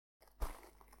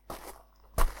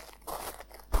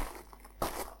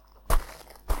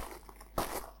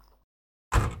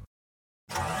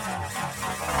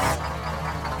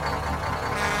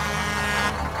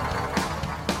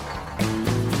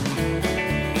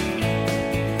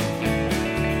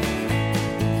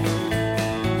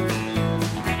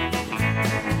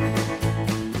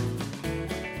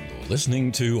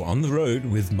listening to On the Road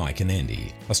with Mike and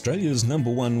Andy, Australia's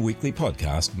 #1 weekly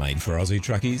podcast made for Aussie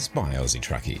truckies by Aussie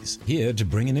truckies, here to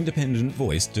bring an independent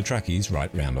voice to truckies right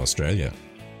round Australia.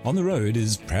 On the Road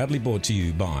is proudly brought to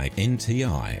you by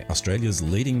NTI, Australia's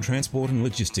leading transport and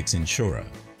logistics insurer,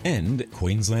 and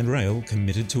Queensland Rail,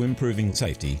 committed to improving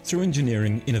safety through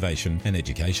engineering, innovation and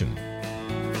education.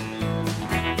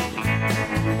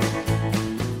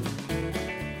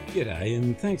 G'day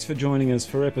and thanks for joining us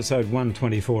for episode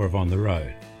 124 of On the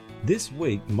Road. This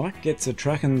week, Mike gets a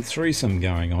truckin' threesome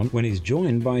going on when he's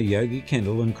joined by Yogi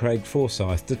Kendall and Craig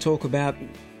Forsyth to talk about,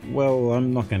 well,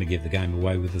 I'm not going to give the game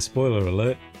away with the spoiler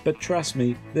alert, but trust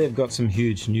me, they've got some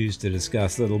huge news to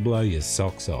discuss that'll blow your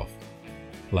socks off.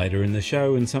 Later in the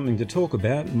show, and something to talk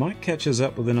about, Mike catches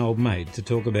up with an old mate to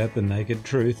talk about the naked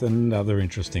truth and other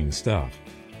interesting stuff.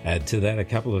 Add to that a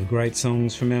couple of great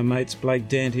songs from our mates Blake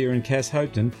Dantier and Cass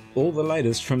Hopton, all the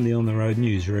latest from the On the Road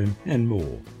newsroom, and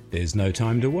more. There's no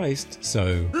time to waste,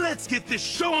 so let's get this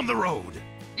show on the road!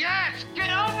 Yes, get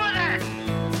on with it!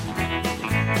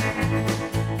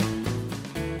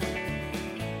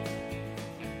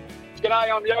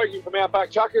 G'day, I'm Yogi from Outback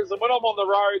Truckers, and when I'm on the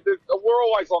road, we're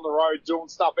always on the road doing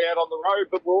stuff out on the road,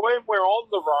 but when we're on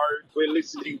the road, we're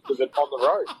listening to the On the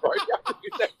Road, right?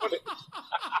 Is that what it is?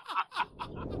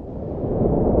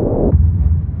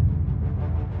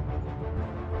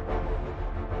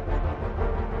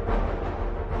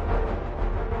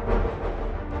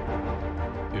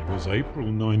 It was April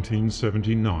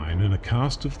 1979 and a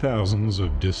cast of thousands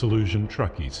of disillusioned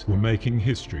truckies were making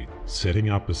history, setting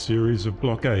up a series of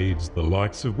blockades the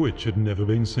likes of which had never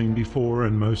been seen before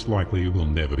and most likely will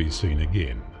never be seen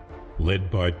again.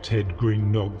 Led by Ted Green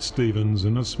Dog Stevens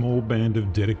and a small band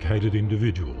of dedicated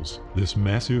individuals, this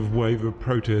massive wave of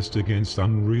protest against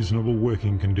unreasonable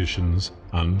working conditions,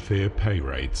 unfair pay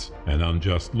rates, and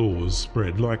unjust laws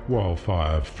spread like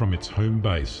wildfire from its home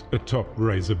base atop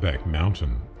Razorback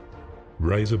Mountain.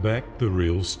 Razorback, The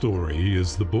Real Story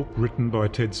is the book written by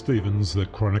Ted Stevens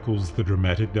that chronicles the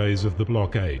dramatic days of the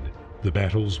blockade, the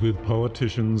battles with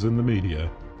politicians and the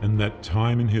media, and that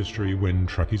time in history when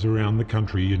truckies around the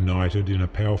country united in a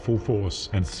powerful force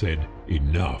and said,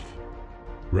 enough.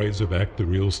 Razorback, The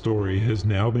Real Story has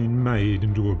now been made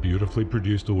into a beautifully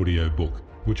produced audiobook,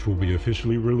 which will be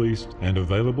officially released and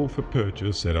available for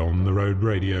purchase at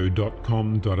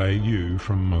ontheroadradio.com.au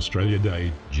from Australia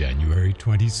Day, January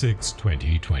 26,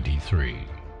 2023.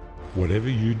 Whatever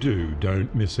you do,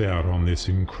 don't miss out on this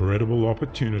incredible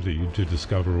opportunity to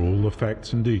discover all the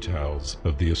facts and details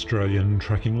of the Australian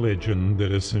trucking legend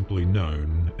that is simply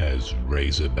known as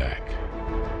Razorback.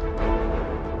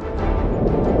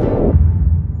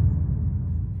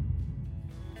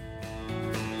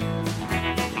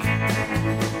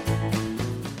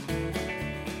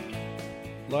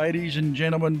 Ladies and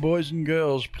gentlemen, boys and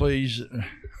girls, please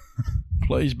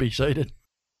be seated.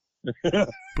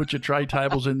 Put your tray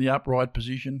tables in the upright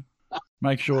position.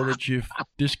 Make sure that you've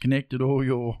disconnected all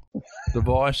your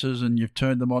devices and you've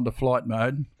turned them onto flight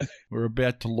mode. We're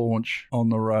about to launch On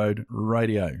the Road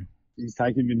Radio. He's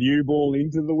taking the new ball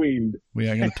into the wind. We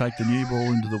are going to take the new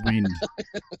ball into the wind.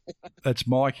 That's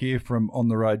Mike here from On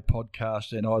the Road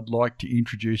Podcast, and I'd like to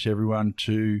introduce everyone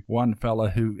to one fella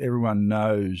who everyone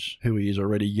knows who he is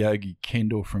already, Yogi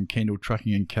Kendall from Kendall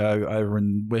Trucking & Co. over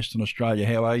in Western Australia.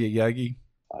 How are you, Yogi?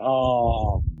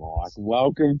 Oh, Mike,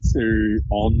 welcome to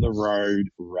On the Road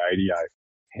Radio.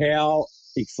 How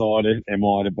excited am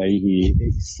I to be here?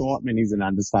 Excitement is an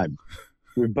understatement.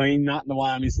 We've been nutting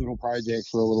away on this little project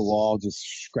for a little while, just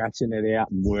scratching it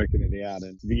out and working it out.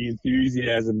 And the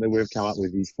enthusiasm that we've come up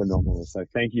with is phenomenal. So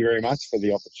thank you very much for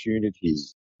the opportunity.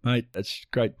 Mate, it's a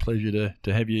great pleasure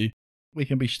to have you. We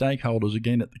can be stakeholders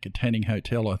again at the Katanning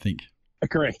Hotel, I think.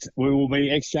 Correct. We will be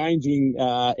exchanging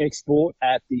export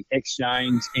at the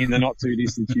exchange in the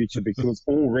not-too-distant future because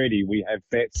already we have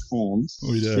bets on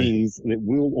things that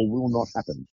will or will not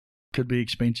happen. Could be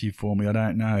expensive for me, I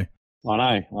don't know. I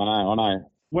know.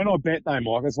 When I bet, though,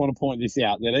 Mike, I just want to point this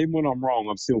out, that even when I'm wrong,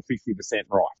 I'm still 50%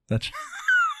 right. That's...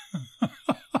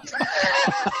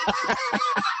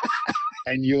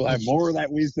 And you'll have more of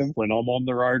that wisdom when I'm on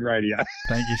the road radio.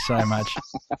 Thank you so much.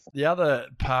 The other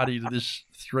party to this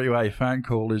three-way phone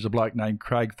call is a bloke named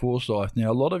Craig Forsyth.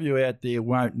 Now, a lot of you out there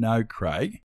won't know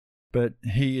Craig, but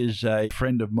he is a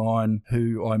friend of mine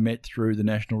who I met through the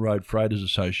National Road Freighters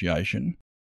Association.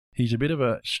 He's a bit of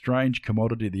a strange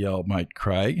commodity, the old mate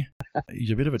Craig.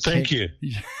 He's a bit of a Thank you.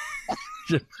 He's a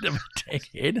bit of a tech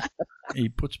head. He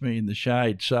puts me in the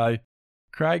shade. So,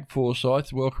 Craig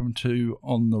Forsyth, welcome to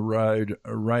On the Road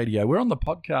Radio. We're on the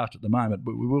podcast at the moment,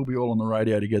 but we will be all on the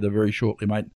radio together very shortly,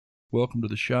 mate. Welcome to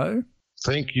the show.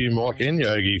 thank you, Mike and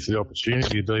Yogi, for the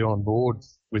opportunity to be on board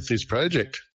with this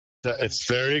project. It's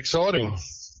very exciting.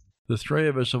 The three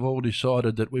of us have all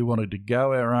decided that we wanted to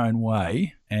go our own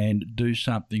way and do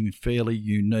something fairly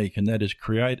unique, and that is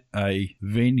create a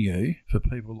venue for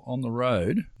people on the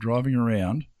road driving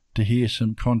around to hear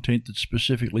some content that's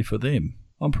specifically for them.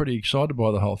 I'm pretty excited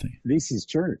by the whole thing. This is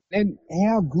true. And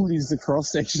how good is the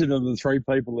cross-section of the three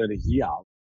people that are here?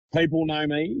 People know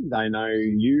me. They know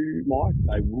you, Mike.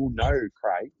 They will know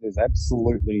Craig. There's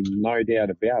absolutely no doubt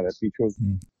about it because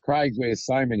Craig wears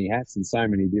so many hats and so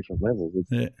many different levels.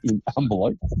 It's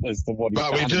unbelievable as to what he's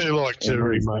But we done. do like to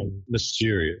remain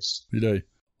mysterious. We do.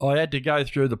 I had to go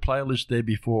through the playlist there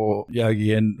before,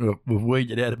 Yogi, and we've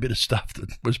weeded out a bit of stuff that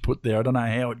was put there. I don't know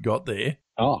how it got there.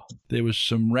 Oh. There was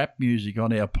some rap music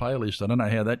on our playlist. I don't know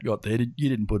how that got there. You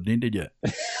didn't put it in, did you?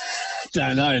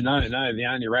 No. The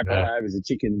only rap I have is a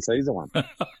Chicken Caesar one.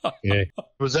 Yeah. It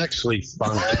was actually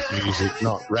funk music,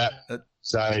 not rap.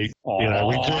 So, we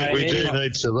do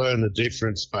need to learn the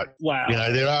difference. But,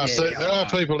 there are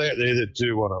people out there that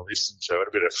do want to listen to it,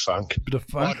 a bit of funk.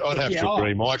 I'd have to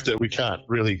agree, Mike, that we can't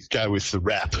really go with the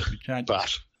rap.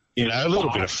 But, a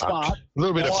little bit of funk. A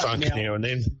little bit of funk now and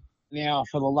then. Now,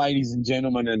 for the ladies and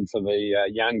gentlemen and for the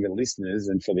younger listeners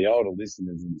and for the older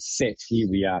listeners in the set, here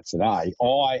we are today.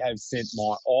 I have sent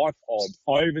my iPod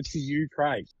over to you,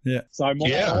 Craig. Yeah. So my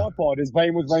iPod has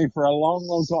been with me for a long,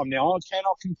 long time. Now, I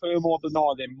cannot confirm or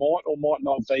deny there might or might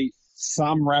not be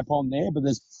some rap on there, but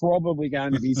there's probably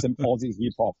going to be some Aussie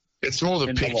hip-hop. It's more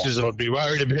the pictures I'd be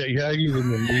worried about, Yogi, than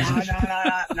the music.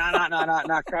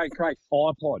 No, Craig,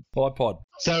 iPod.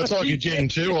 So it's like a Gen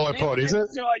 2 iPod, is it?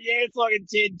 Yeah, it's like a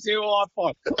Gen 2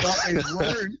 iPod.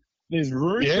 There's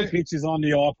room for pictures on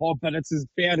the iPod, but it's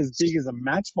about as big as a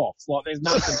matchbox. Like, there's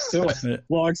nothing to it.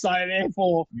 Like, so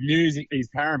therefore, music is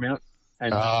paramount.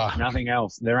 And nothing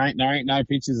else. There ain't no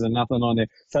pictures and nothing on there.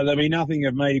 So there'll be nothing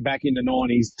of me back in the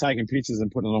 90s taking pictures and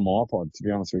putting it on my iPod, to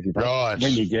be honest with you. Right.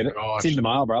 When you get it. Right. It's in the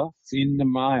mail, brother. It's in the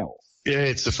mail. Yeah,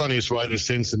 it's the funniest way to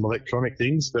send some electronic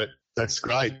things, but that's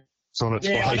great. It's on its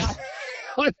way.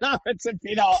 I know. It's a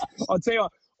bit I'll tell you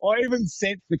what, I even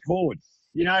sent the cord.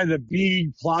 You know, the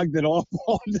big plug that I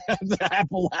bought that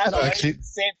Apple had. I even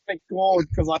sent the cord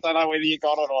because I don't know whether you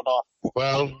got it or not.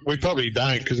 Well, we probably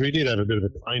don't because we did have a bit of a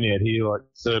clean out here like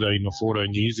 13 or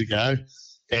 14 years ago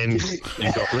and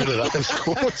got rid of those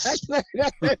cords.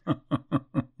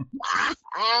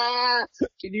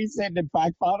 Can you send it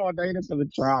back, bud? I need it for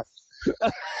the truck.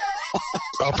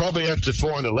 I'll probably have to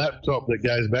find a laptop that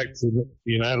goes back to,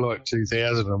 like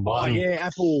 2001. Oh, yeah,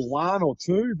 Apple 1 or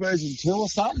 2, version 2 or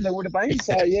something, there would have been.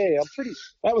 So, yeah,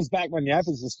 that was back when the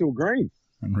apples were still green.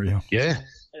 Unreal. Yeah.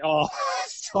 Oh,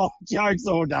 stop jokes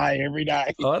all day, every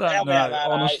day. I don't know,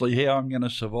 honestly, how I'm going to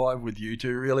survive with you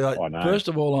two, really. I know. First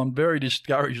of all, I'm very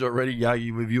discouraged already,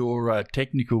 Yogi, with your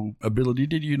technical ability.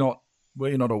 Were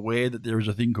you not aware that there is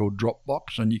a thing called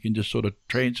Dropbox and you can just sort of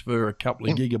transfer a couple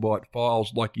of gigabyte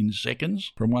files like in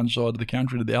seconds from one side of the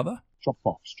country to the other?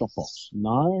 Dropbox.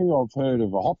 No, I've heard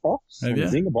of a Hotbox and a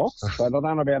Zingerbox, but I don't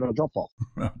know about a Dropbox.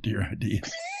 Oh, dear.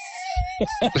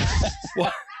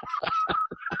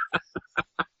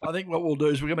 I think what we'll do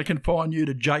is we're going to confine you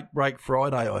to Jake Break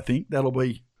Friday, I think. That'll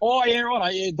be... Oh, yeah,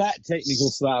 right. Yeah, that technical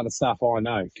sort of stuff I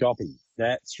know. Copy.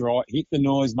 That's right. Hit the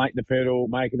noise, make the pedal,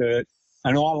 make it hurt.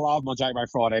 And I love my Jake Break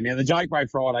Friday. Now, the Jake Break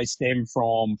Friday stemmed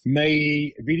from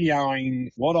me videoing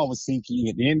what I was thinking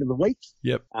at the end of the week.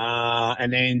 Yep.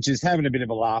 And then just having a bit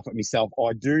of a laugh at myself.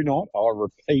 I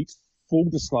repeat, full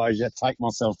disclosure, take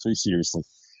myself too seriously.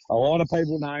 A lot of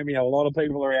people know me. A lot of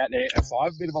people are out there. So I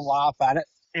have a bit of a laugh at it.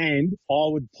 And I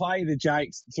would play the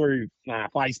Jakes through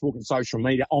Facebook and social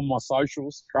media on my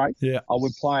socials, Craig. Yeah. I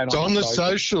would play it on the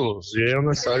socials. Yeah, on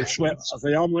the socials. Well,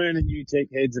 see, I'm learning you tech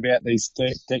heads about these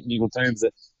technical terms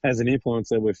that as an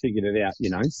influencer, we've figured it out,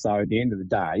 So at the end of the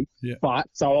day. Yeah. But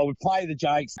so I would play the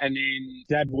Jakes and then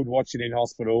Dad would watch it in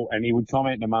hospital and he would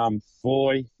comment to Mum,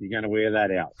 boy, you're going to wear that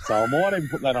out. So I might even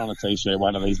put that on a T-shirt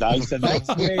one of these days. So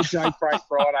that's where Jake Break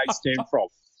Friday stemmed from.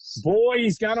 Boy,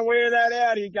 he's going to wear that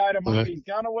out. You go to Mum, he's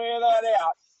going to wear that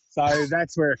out. So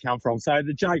that's where it come from. So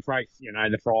the Jake Break,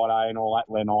 the Friday and all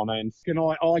that went on. And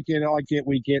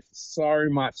we get so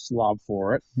much love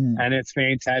for it. And it's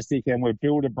fantastic. And we've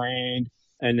built a brand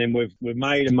and then we've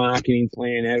made a marketing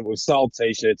plan out. We've sold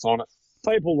T-shirts on it.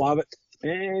 People love it.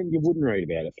 And you wouldn't read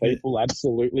about it. People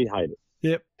absolutely hate it.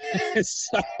 Yep.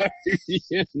 So, like,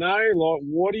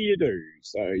 what do you do?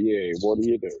 So, yeah, what do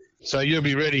you do? So you'll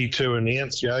be ready to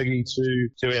announce, Yogi,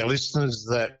 to our listeners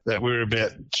that we're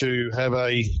about to have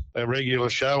a regular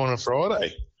show on a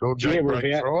Friday called Jake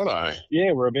Break Friday.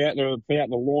 Yeah, we're about to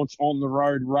launch On the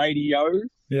Road Radio.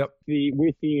 Yep.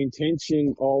 With the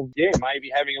intention of,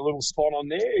 maybe having a little spot on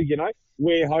there,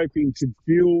 We're hoping to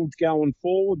build going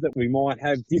forward that we might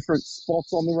have different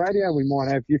spots on the radio. We might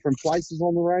have different places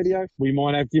on the radio. We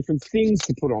might have different things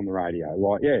to put on the radio.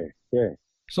 Like, yeah.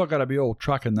 It's not going to be all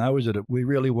trucking, though, is it? We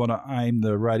really want to aim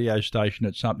the radio station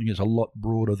at something that's a lot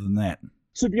broader than that.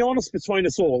 To be honest, between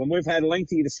us all, and we've had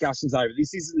lengthy discussions over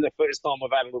this isn't the first time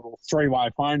we've had a little three-way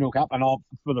phone hook-up, and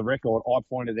for the record, I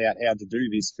pointed out how to do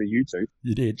this for you two.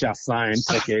 You did. Just saying,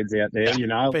 tech heads out there,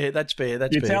 Fair, that's fair.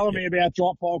 You're telling me about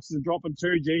drop boxes and dropping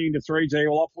 2G into 3G.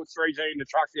 Well, I put 3G in the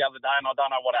truck the other day, and I don't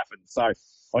know what happened. So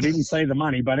I didn't see the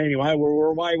money, but anyway, we're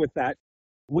away with that.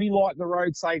 We like the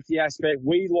road safety aspect.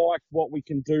 We like what we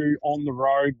can do on the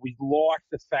road. We like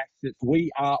the fact that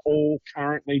we are all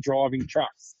currently driving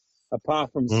trucks,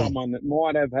 apart from someone that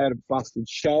might have had a busted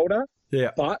shoulder.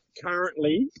 Yeah. But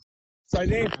currently, so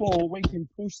therefore we can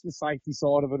push the safety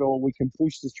side of it all. We can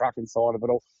push the trucking side of it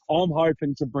all. I'm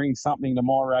hoping to bring something to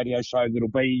my radio show that'll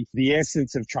be the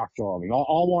essence of truck driving. I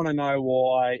want to know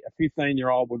why a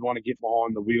 15-year-old would want to get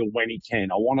behind the wheel when he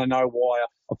can. I want to know why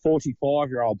a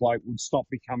 45-year-old bloke would stop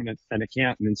becoming an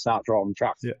accountant and start driving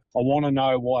trucks. Yeah. I want to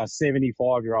know why a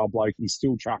 75-year-old bloke is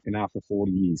still trucking after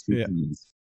 40 years, 50 years.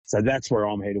 So that's where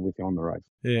I'm headed with On the Road.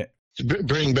 Yeah.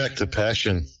 Bring back the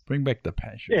passion. Bring back the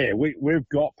passion. Yeah, we've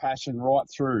got passion right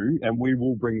through, and we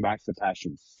will bring back the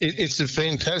passion. It's a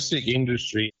fantastic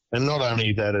industry, and not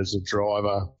only that, as a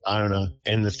driver, owner,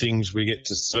 and the things we get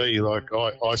to see. Like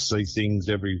I see things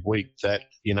every week that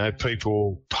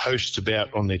people post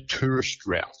about on their tourist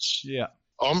routes. Yeah,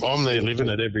 I'm there living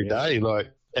it every day.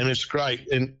 And it's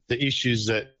great. And the issues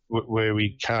that where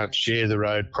we can't share the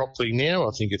road properly now,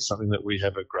 I think it's something that we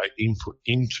have a great input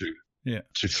into. Yeah.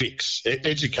 To fix.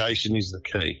 Education is the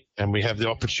key, and we have the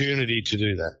opportunity to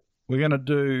do that. We're going to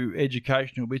do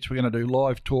educational bits. We're going to do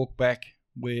live talk back.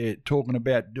 We're talking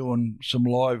about doing some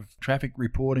live traffic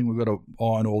reporting. We've got to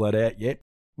iron all that out yet.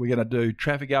 We're going to do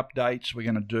traffic updates.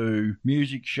 We're going to do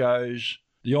music shows.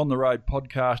 The On the Road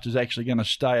podcast is actually going to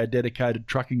stay a dedicated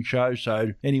trucking show,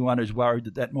 so anyone who's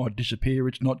worried that might disappear,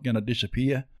 it's not going to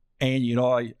disappear. Andy and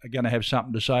I are going to have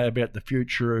something to say about the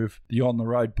future of the On the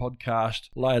Road podcast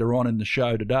later on in the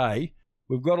show today.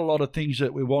 We've got a lot of things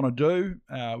that we want to do.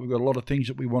 We've got a lot of things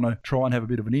that we want to try and have a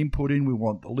bit of an input in. We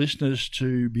want the listeners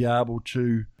to be able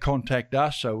to contact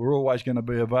us, so we're always going to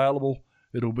be available.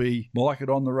 It'll be Mike at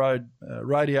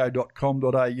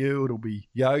ontheroadradio.com.au. It'll be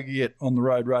Yogi at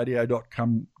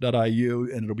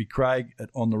ontheroadradio.com.au, and it'll be Craig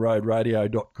at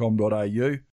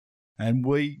ontheroadradio.com.au. And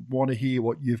we want to hear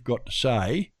what you've got to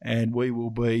say, and we will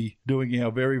be doing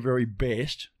our very, very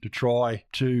best to try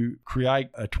to create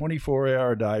a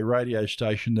 24-hour-a-day radio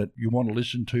station that you want to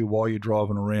listen to while you're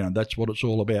driving around. That's what it's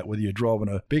all about, whether you're driving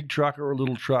a big truck or a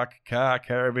little truck, car,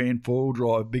 caravan, four-wheel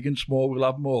drive, big and small, we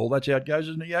love them all. That's how it goes,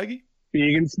 isn't it, Yogi?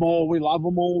 Big and small, we love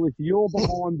them all. If you're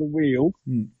behind the wheel,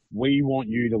 we want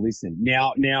you to listen.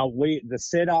 Now, the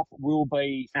setup will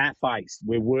be app-based.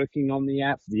 We're working on the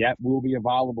app. The app will be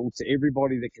available to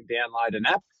everybody that can download an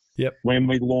app. Yep. When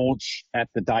we launch at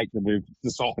the date that we've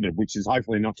decided, which is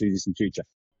hopefully not too distant future.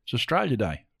 It's Australia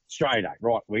Day. Australia Day,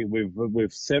 right.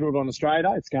 We've settled on Australia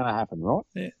Day. It's going to happen, right?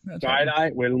 Yeah. That's Australia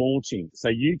Day, we're launching. So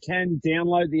you can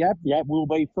download the app. The app will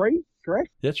be free, correct?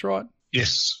 That's right.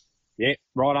 Yes. Yeah,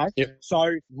 righto. Yep.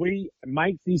 So we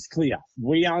make this clear.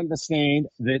 We understand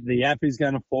that the app is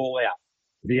going to fall out.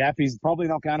 The app is probably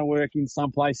not going to work in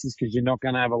some places because you're not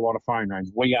going to have a lot of phone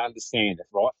range. We understand it,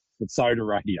 right? But so do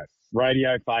radio.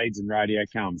 Radio fades and radio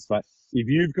comes. But if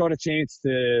you've got a chance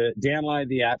to download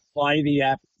the app, play the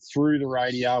app through the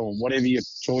radio and whatever your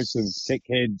choice of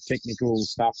technical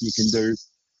stuff you can do,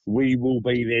 we will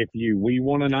be there for you. We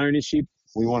want an ownership.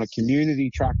 We want a community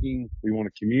trucking. We want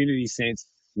a community sense.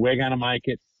 We're going to make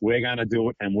it, we're going to do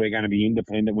it, and we're going to be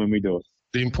independent when we do it.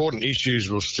 The important issues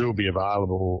will still be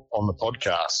available on the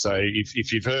podcast. So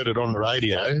if you've heard it on the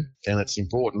radio and it's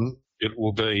important, it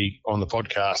will be on the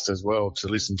podcast as well to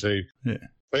listen to. Yeah.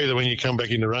 Either when you come back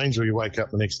into range or you wake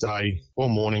up the next day or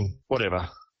morning, whatever.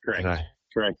 Correct.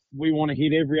 Correct. We want to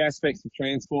hit every aspect of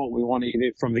transport. We want to hit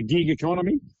it from the gig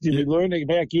economy. Did you learn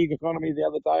about gig economy the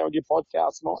other day on your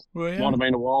podcast, Mike? Well, yeah. Might have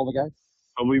been a while ago.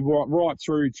 And we right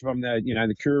through from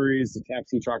the couriers, the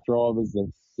taxi truck drivers,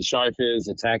 the chauffeurs,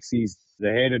 the taxis,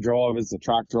 the header drivers, the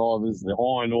truck drivers, the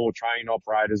iron ore train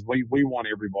operators. We want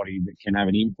everybody that can have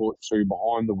an input to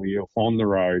behind the wheel, on the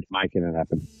road, making it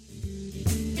happen.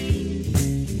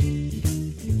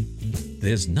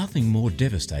 There's nothing more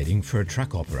devastating for a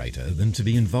truck operator than to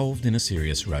be involved in a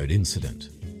serious road incident.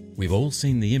 We've all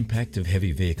seen the impact of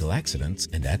heavy vehicle accidents,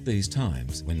 and at these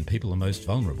times, when people are most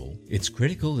vulnerable, it's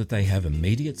critical that they have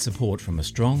immediate support from a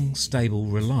strong, stable,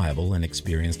 reliable and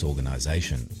experienced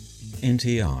organisation.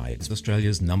 NTI is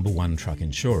Australia's #1 truck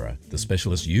insurer, the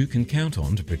specialist you can count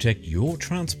on to protect your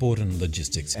transport and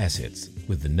logistics assets,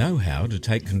 with the know-how to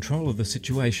take control of the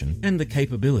situation and the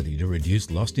capability to reduce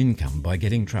lost income by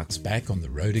getting trucks back on the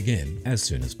road again as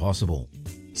soon as possible.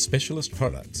 Specialist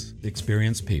products,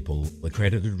 experienced people,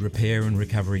 accredited repair and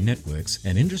recovery networks,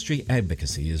 and industry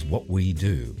advocacy is what we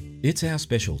do. It's our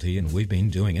specialty and we've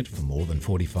been doing it for more than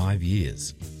 45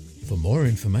 years. For more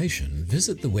information,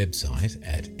 visit the website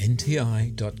at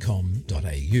nti.com.au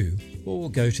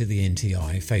or go to the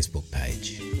NTI Facebook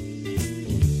page.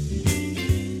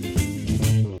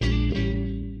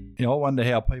 You know, I wonder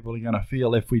how people are going to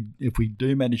feel if we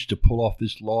do manage to pull off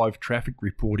this live traffic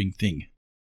reporting thing.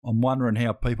 I'm wondering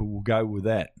how people will go with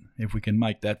that, if we can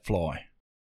make that fly.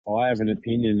 I have an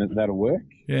opinion that that'll work.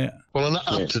 Yeah. Well, an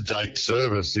up-to-date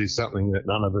service is something that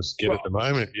none of us get at the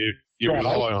moment. You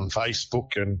rely on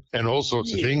Facebook and all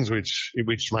sorts of things, which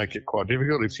make it quite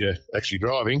difficult if you're actually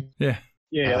driving. Yeah.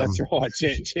 Yeah, that's right.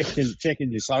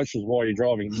 Checking your socials while you're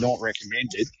driving, not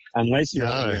recommended, unless you're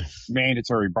on your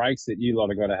mandatory breaks that you lot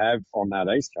have got to have on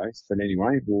that East Coast. But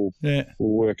anyway, we'll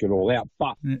work it all out.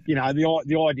 But, you know,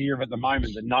 the idea of at the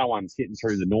moment that no one's getting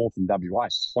through the north in WA,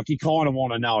 like you kind of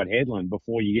want to know at Headland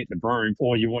before you get to Broome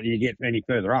or you get any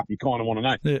further up. You kind of want to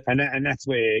know. Yeah. And that's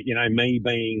where, you know, me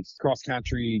being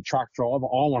cross-country truck driver,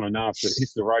 I want to know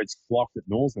if the road's blocked at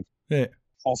Northern. Yeah.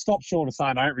 I'll stop short of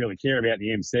saying I don't really care about the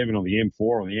M7 or the M4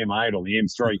 or the M8 or the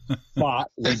M3, but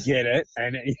we get it.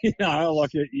 And, you know, like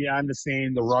you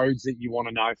understand the roads that you want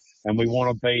to know, and we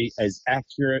want to be as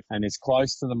accurate and as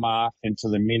close to the mark and to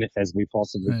the minute as we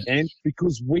possibly can,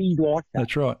 because we like that.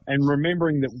 That's right. And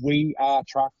remembering that we are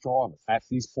truck drivers at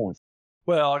this point.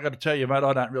 Well, I've got to tell you, mate,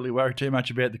 I don't really worry too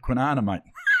much about the Kwinana, mate.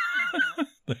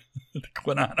 the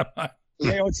Kwinana, mate.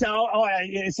 Yeah, so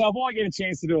if I get a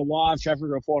chance to do a live traffic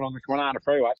report on the Kwinana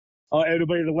Freeway, it'll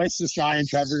be the West Australian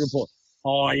traffic report.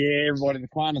 Oh, yeah, everybody, the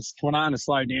Kwinana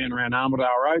slowed down around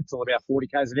Armadale Road till about 40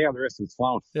 k's an hour. The rest of it's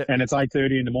flowing. Yeah. And it's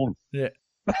 8:30 in the morning. Yeah.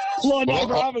 Lord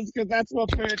brothers, because that's what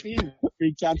Perth is.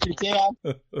 Big country town.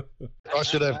 I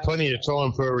should have plenty of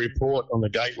time for a report on the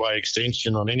Gateway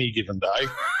extension on any given day.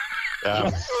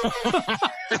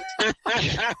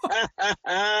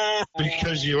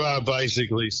 Because you are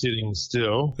basically sitting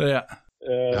still. Yeah.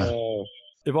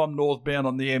 If I'm northbound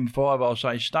on the M5, I'll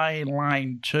say stay in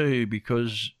lane 2,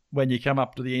 because when you come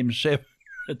up to the M7,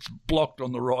 it's blocked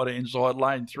on the right-hand side,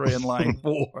 lane 3 and lane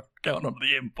 4, going onto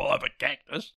the M5 at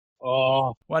Cactus.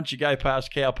 Oh. Once you go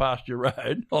past Cow Pasture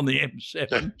Road on the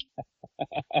M7,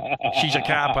 she's a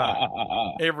car park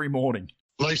every morning.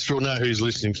 At least we'll know who's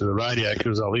listening to the radio,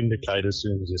 because I'll indicate as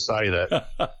soon as you say that.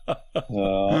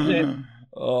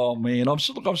 Oh, man. I'm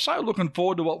so looking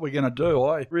forward to what we're going to do.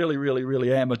 I really, really,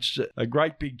 really am. It's a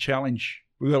great big challenge.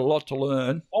 We've got a lot to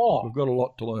learn. We've got a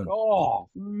lot to learn.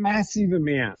 Massive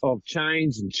amount of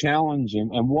change and challenge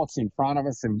and what's in front of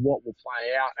us and what will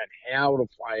play out and how it'll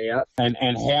play out and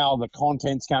how the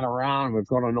content's going to run. We've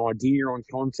got an idea on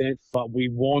content, but we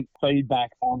want feedback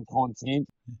on content.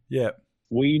 Yeah.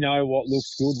 We know what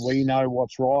looks good. We know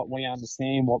what's right. We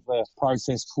understand what the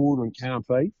process could and can't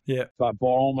be. Yeah. But by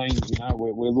all means, you know,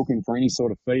 we're looking for any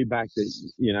sort of feedback that,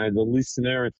 you know, the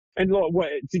listener and like,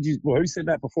 who said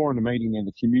that before in the meeting? And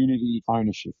the community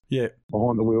ownership. Yeah.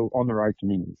 Behind the wheel, on the road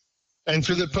community. And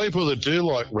for the people that do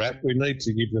like rap, we need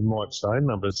to give them Mike's phone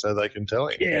number so they can tell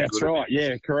him. Yeah, that's right.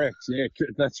 Yeah, correct. Yeah,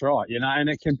 that's right. You know, and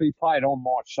it can be played on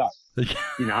Mike's show.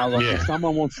 You know, like if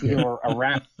someone wants to do a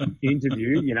rap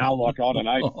interview, you know, like, I don't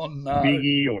know,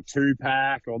 Biggie or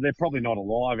Tupac, or they're probably not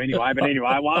alive anyway, but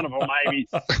anyway, one of them maybe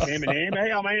Eminem.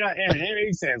 Eminem,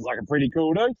 he sounds like a pretty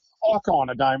cool dude. I kind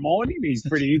of don't mind him. He's a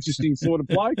pretty interesting sort of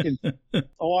bloke. And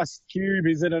Ice Cube,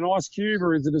 is it an Ice Cube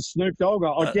or is it a Snoop Dogg?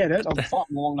 I get it. I'm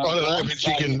something along those lines.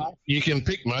 I don't know, but you can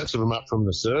pick most of them up from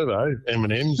the survey,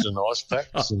 M&M's and Ice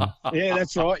Packs. And yeah,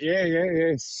 that's right.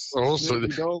 Yeah. Also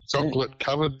the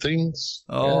chocolate-covered things.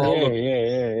 Oh,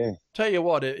 yeah. Tell you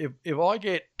what, if I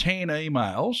get 10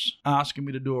 emails asking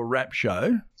me to do a rap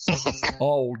show,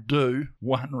 I'll do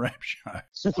one rap show.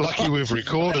 Lucky we've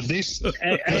recorded this.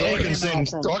 I can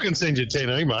send you 10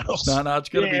 emails. No, it's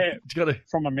got to be. It's got to.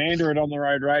 From Amanda at On the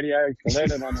Road Radio,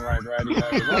 Colette at On the Road Radio,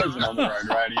 Rose at On the Road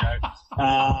Radio,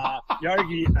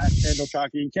 Yogi at Kendall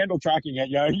Trucking, Kendall Trucking at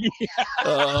Yogi.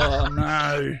 Oh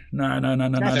no. It's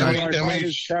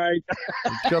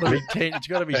got to be 10. It's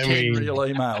got to be 10 real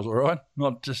emails, all right?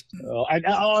 Not just. So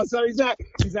is that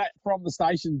from the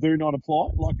station? Do not apply.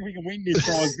 Like we can win this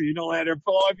prize, but you're not allowed to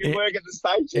apply if you work at the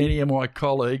station. Any of my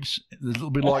colleagues, it'll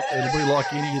be like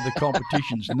any of the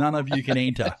competitions. None of you can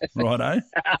enter, righto?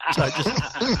 So just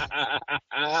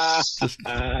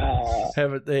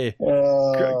have it there.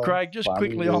 Craig, just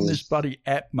quickly on this bloody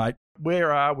app, mate.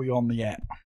 Where are we on the app?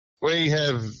 We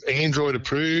have Android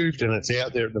approved, and it's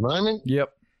out there at the moment.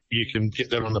 Yep. You can get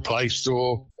that on the Play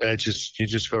Store. You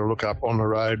just got to look up On the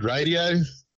Road Radio.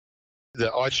 The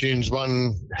iTunes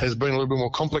one has been a little bit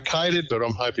more complicated, but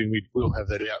I'm hoping we will have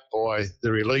that out by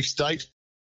the release date.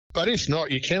 But if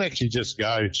not, you can actually just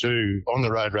go to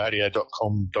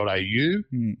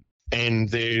ontheroadradio.com.au and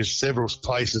there's several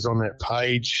places on that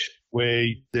page where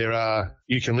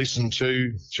you can listen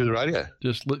to the radio.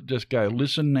 Just go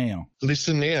listen now.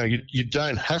 Listen now. You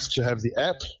don't have to have the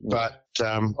app, but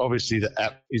obviously the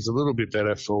app is a little bit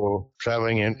better for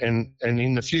travelling, and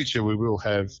in the future we will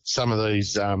have some of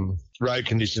these road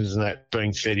conditions and that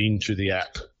being fed into the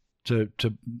app to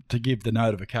give the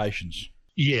notifications.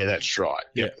 Yeah, that's right.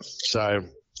 Yeah. So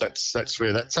that's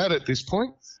where that's at this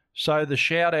point. So the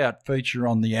shout out feature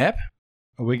on the app,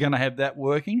 are we going to have that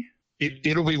working?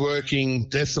 It'll be working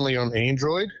definitely on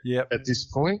Android at this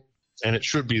point, and it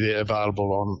should be there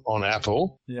available on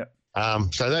Apple. Yep.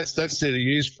 So that's there to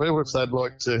use people if they'd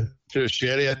like to do a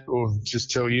shout out or just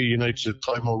tell you need to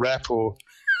play more rap or,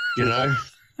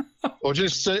 or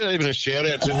just even a shout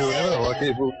out to whoever. Like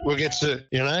we'll get to,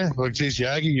 like, geez,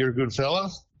 Yogi, you're a good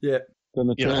fella. Yeah. The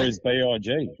notorious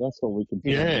B.I.G. That's what we can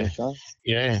put on the show.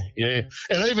 Yeah.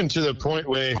 And even to the point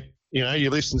where,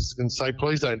 your listeners can say,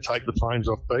 please don't take the flames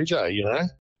off BJ,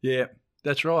 Yeah,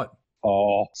 that's right.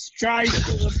 Oh, straight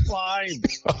to the flames. We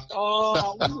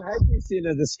had this in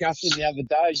a discussion the other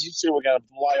day. You two were going to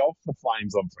lay off the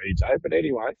flames on BJ, but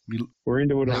anyway, we're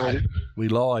into it already. We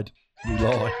lied.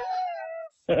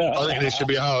 I think there should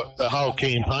be a whole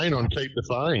campaign on Keep the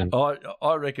Flames.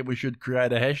 I reckon we should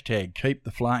create a hashtag, Keep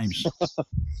the Flames. Do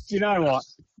you know what?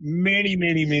 Many,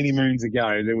 many, many moons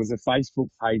ago, there was a Facebook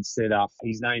page set up.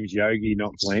 His name's Yogi,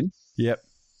 not Glenn. Yep.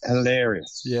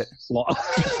 Hilarious. Yeah.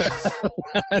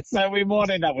 So we might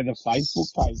end up with a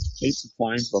Facebook page, Keep the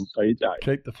Flames on PJ.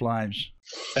 Keep the Flames.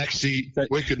 Actually,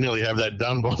 we could nearly have that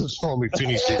done by the time we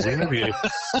finish this interview.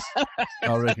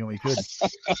 I reckon we could.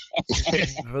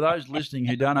 For those listening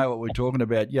who don't know what we're talking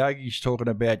about, Yogi's talking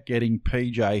about getting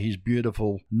PJ his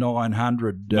beautiful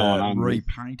 900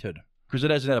 repainted. Because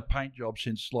it hasn't had a paint job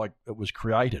since, it was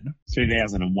created.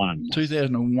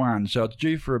 2001. So it's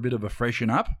due for a bit of a freshen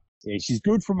up. Yeah, she's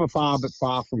good from afar, but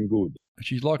far from good.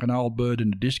 She's like an old bird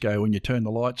in a disco when you turn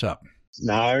the lights up.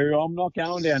 No, I'm not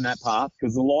going down that path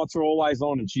because the lights are always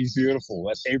on and she's beautiful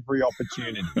at every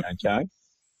opportunity, okay?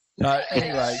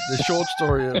 Anyway, the short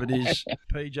story of it is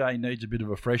PJ needs a bit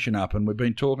of a freshen up, and we've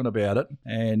been talking about it,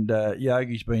 and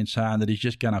Yogi's been saying that he's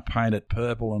just going to paint it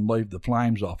purple and leave the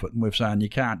flames off it, and we're saying you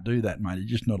can't do that, mate. You're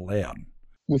just not allowed.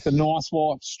 With a nice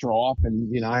white stripe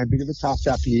and, a bit of a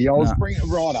touch-up here. I'll bring it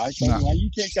righto. So anyway, you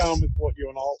keep going with what you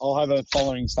and I'll have a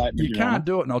following statement. You can't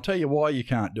do it, and I'll tell you why you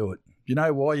can't do it. You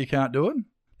know why you can't do it?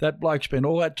 That bloke spent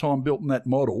all that time building that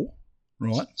model,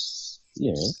 right?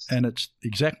 Yeah. And it's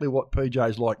exactly what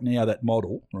PJ's like now, that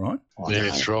model, right? Yeah,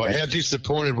 that's right. How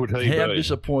disappointed would he be? How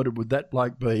disappointed would that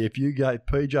bloke be if you gave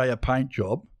PJ a paint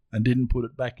job and didn't put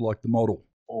it back like the model?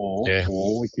 Or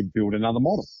we could build another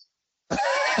model.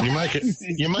 You're making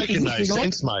no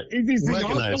sense, mate. You're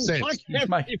making no sense.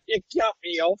 If you cut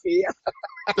me off here.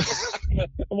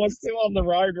 Am I still on the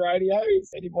road radio?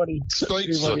 Is anybody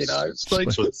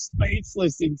speechless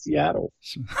in Seattle?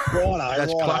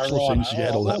 That's clutchless in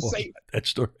Seattle, that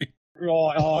story.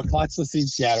 Right, clutchless in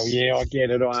Seattle. Yeah, I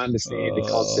get it. I understand the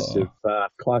concept of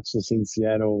clutchless in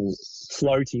Seattle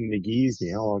floating the gears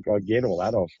now. I get all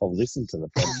that. I'll listen to the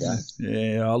podcast.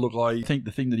 Yeah, look, I think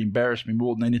the thing that embarrassed me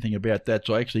more than anything about that,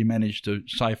 so I actually managed to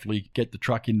safely get the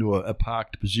truck into a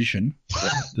parked position.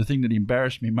 The thing that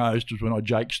embarrassed me most was when I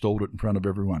Jake stalled it in front of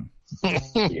everyone.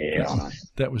 Yeah, I know.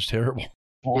 That was terrible.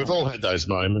 We've all had those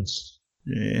moments.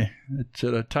 Yeah, it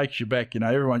sort of takes you back,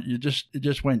 everyone, it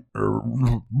just went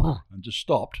and just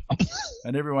stopped,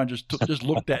 and everyone just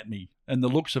looked at me, and the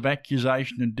looks of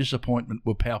accusation and disappointment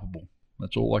were palpable.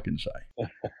 That's all I can say.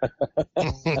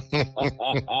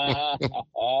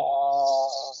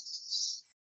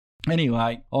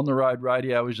 Anyway, On the Road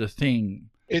Radio is a thing.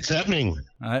 It's happening.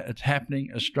 It's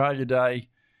happening. Australia Day.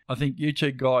 I think you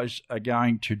two guys are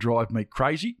going to drive me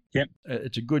crazy. Yep.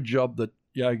 It's a good job that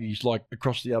Yogi's like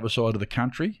across the other side of the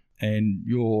country and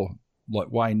you're like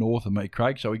way north of me,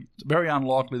 Craig. So it's very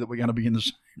unlikely that we're going to be in the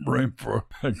same room for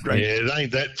a great... Yeah, it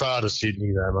ain't that far to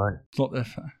Sydney though, mate. It's not that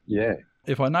far. Yeah.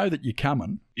 If I know that you're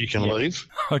coming... You can leave.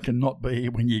 I cannot be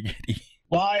here when you get here.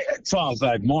 Well, so I'll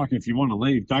say, Mike, if you want to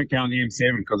leave, don't go on the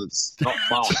M7 because it's not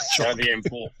far. Go the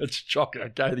M4. It's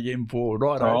chocolate. Go the M4,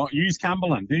 right? Oh, use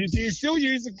Cumberland. Do you still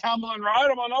use the Cumberland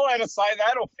Road? Am I not allowed to say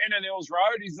that? Or Pennant Hills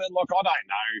Road? Is it, look, I don't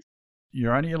know.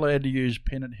 You're only allowed to use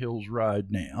Pennant Hills Road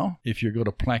now if you've got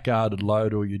a placarded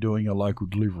load or you're doing a local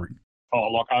delivery. Oh,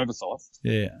 like oversized?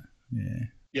 Yeah.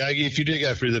 Yeah, if you do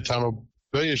go through the tunnel,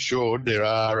 be assured there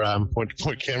are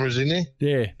point-to-point cameras in there.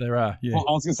 Yeah, there are, yeah. Well,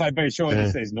 I was going to say, be assured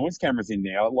there's noise cameras in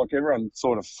there. Like, everyone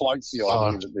sort of floats the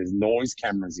idea that there's noise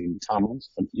cameras in tunnels,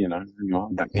 but, you know,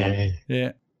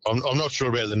 Yeah. I'm not sure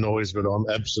about the noise, but I'm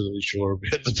absolutely sure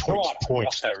about the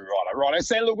point. Right.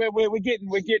 So look, we're getting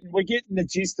the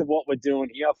gist of what we're doing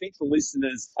here. I think the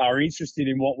listeners are interested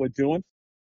in what we're doing.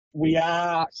 We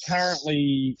are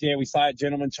currently, dare we say it,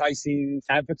 gentlemen, chasing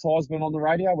advertisement on the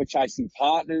radio. We're chasing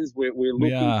partners. We're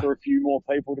looking for a few more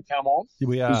people to come on.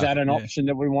 We are. Is that an option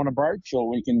that we want to broach, or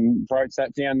we can broach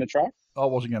that down the track? I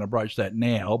wasn't going to broach that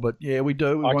now, but yeah, we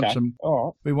do.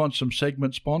 We want some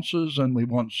segment sponsors, and we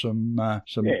want some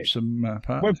partners.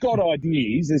 We've got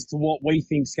ideas as to what we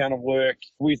think's going to work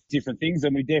with different things,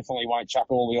 and we definitely won't chuck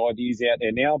all the ideas out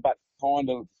there now, but kind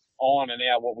of ironing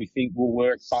out what we think will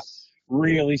work. But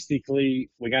realistically,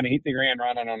 we're going to hit the ground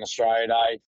running on Australia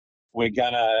Day. We're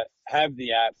going to have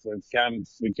the app. We're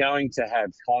going to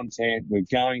have content. We're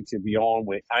going to be on.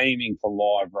 We're aiming for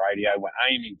live radio. We're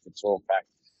aiming for talkback.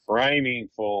 We're aiming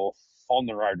for on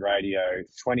the road radio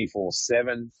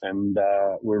 24/7, and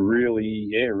we're really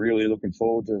looking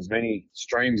forward to as many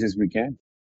streams as we can.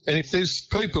 And if there's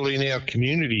people in our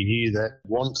community here that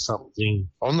want something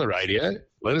on the radio,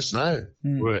 let us know.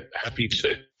 We're happy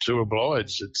to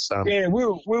oblige. It's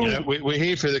we're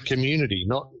here for the community,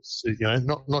 not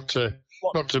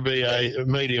to be a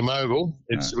media mogul.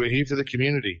 We're here for the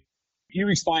community. You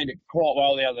explained it quite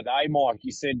well the other day, Mike.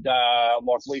 You said,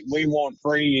 we want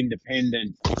free,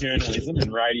 independent journalism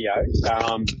and radio.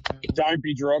 Don't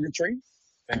be derogatory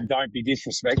and don't be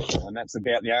disrespectful. And that's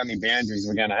about the only boundaries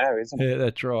we're going to have, isn't it? Yeah,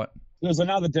 that's right. There's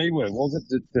another D word, was it?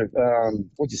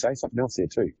 What'd you say? Something else there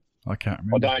too. I can't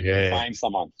remember. Or don't defame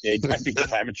someone. Yeah, don't be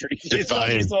defamatory. That's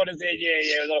what you sort of said,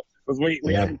 because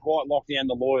we haven't quite locked down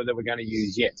the lawyer that we're going to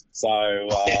use yet. So,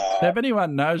 if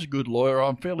anyone knows a good lawyer,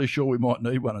 I'm fairly sure we might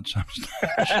need one at some stage.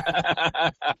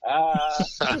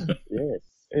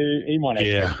 He might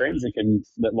have some friends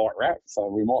that like rap, so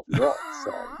we might be right.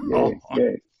 So,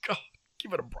 God,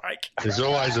 give it a break. There's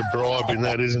always a bribe in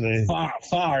that, isn't there?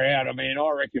 Far out. I mean,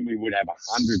 I reckon we would have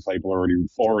 100 people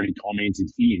already commented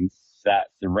in that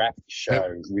the rap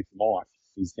show with Mike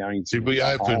is going to...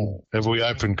 Have we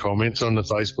opened comments on the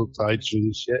Facebook page for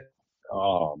this yet?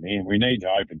 Oh, man, we need to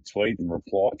open tweet and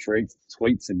reply tweets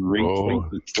and retweet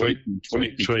the tweet.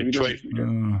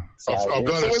 I've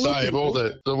got to say, of all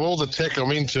the tech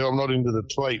I'm into, I'm not into the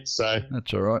tweets, so...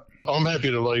 That's all right. I'm happy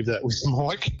to leave that with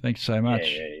Mike. Thanks so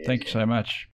much. Thank you so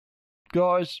much.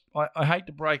 Guys, I hate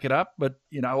to break it up, but,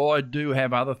 I do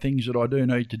have other things that I do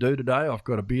need to do today. I've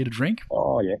got a beer to drink.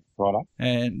 Oh, yeah, right on.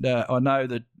 And I know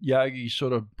that Yogi's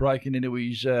sort of breaking into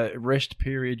his rest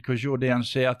period because you're down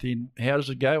south in, how does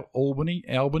it go? Albany?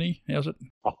 How's it?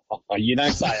 You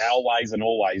don't say always and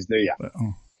always, do you?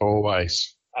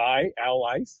 Always.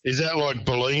 Always. Is that like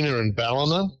Ballina and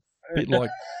Ballina? A bit like...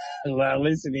 Well,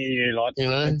 listen here,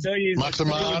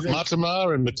 Matamar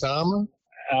and Matama?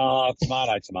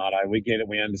 Tomato. We get it.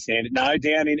 We understand it. No,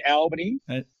 down in Albany.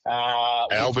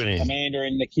 Albany. Commander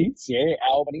and the kids. Yeah,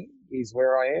 Albany is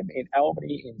where I am. In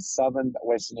Albany in southern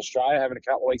Western Australia, having a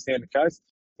couple of weeks down the coast.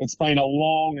 It's been a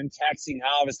long and taxing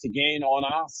harvest again on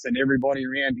us and everybody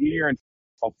around here. And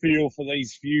I feel for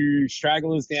these few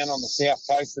stragglers down on the south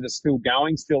coast that are still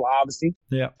harvesting.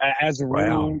 Yeah. As a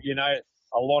rule,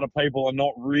 a lot of people are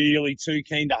not really too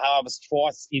keen to harvest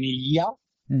twice in a year.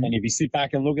 And if you sit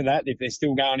back and look at that, if they're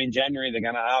still going in January, they're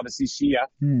going to harvest this year.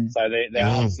 So they're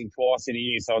harvesting twice in a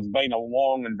year. So it's been a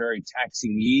long and very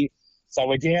taxing year. So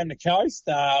we're down the coast,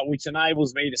 which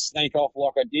enables me to sneak off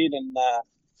like I did and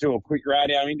do a quick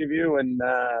radio interview and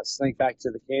sneak back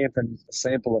to the camp and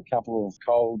sample a couple of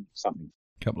cold something.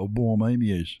 A couple of warm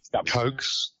emus.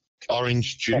 Cokes,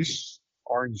 orange juice.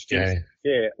 Orange juice.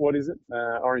 Yeah. What is it?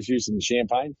 Orange juice and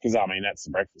champagne? Because, I mean, that's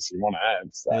the breakfast you want to have.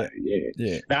 So,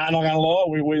 yeah. No, I'm not going to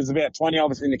lie. There's about 20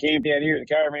 of us in the camp out here at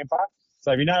the Caravan Park.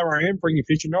 So if you know where I am, bring your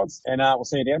fishing rods, and we'll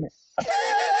see you down there.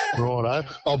 Righto.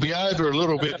 I'll be over a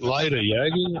little bit later,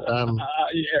 Yogi.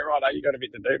 Yeah, righto. You got a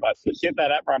bit to do, mate. Get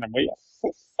that up running, will you?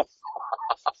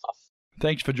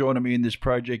 Thanks for joining me in this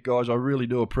project, guys. I really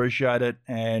do appreciate it,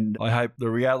 and I hope the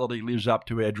reality lives up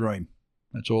to our dream.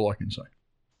 That's all I can say.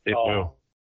 It will.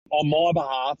 On my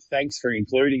behalf, thanks for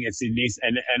including us in this.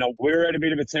 And we're at a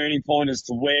bit of a turning point as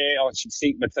to where I should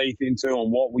sink my teeth into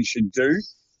and what we should do.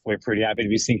 We're pretty happy to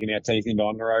be sinking our teeth into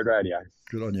On the Road Radio.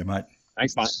 Good on you, mate.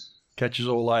 Thanks, mate. Catch us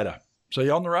all later. See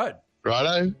you on the road.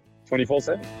 Righto.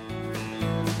 24/7.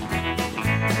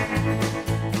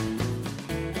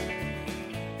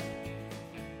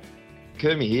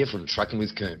 Kermie here from Trucking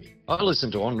with Kermie. I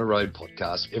listen to On the Road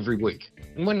podcast every week.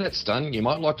 And when that's done, you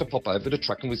might like to pop over to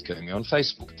Trucking with Kermie on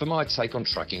Facebook for my take on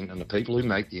trucking and the people who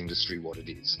make the industry what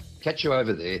it is. Catch you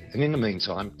over there, and in the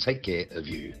meantime, take care of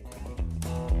you.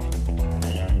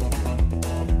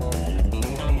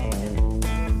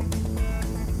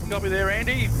 Got me there,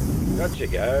 Andy. Gotcha,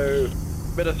 go.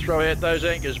 Better throw out those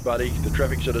anchors, buddy. The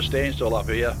traffic's at a standstill up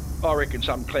here. I reckon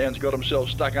some clown's got himself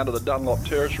stuck under the Dunlop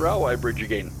Terrace Railway Bridge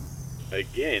again.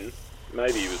 Again?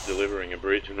 Maybe he was delivering a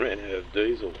bridge and ran out of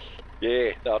diesel.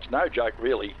 Yeah, no, it's no joke,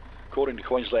 really. According to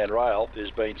Queensland Rail,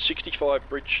 there's been 65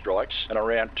 bridge strikes and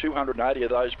around 280 of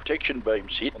those protection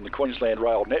beams hit on the Queensland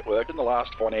Rail network in the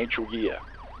last financial year.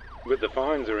 With the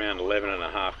fines around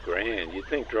 $11.5 grand, you'd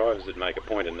think drivers would make a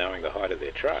point of knowing the height of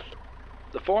their truck.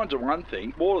 The fines are one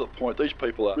thing. More to the point, these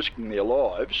people are risking their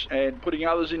lives and putting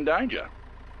others in danger.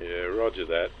 Yeah, roger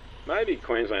that. Maybe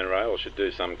Queensland Rail should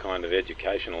do some kind of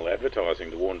educational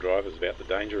advertising to warn drivers about the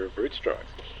danger of bridge strikes.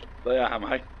 They are,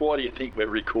 mate. Why do you think we're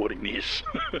recording this?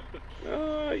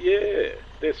 Oh, yeah.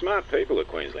 They're smart people at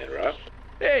Queensland Rail.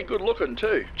 Yeah, good looking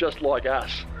too, just like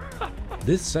us.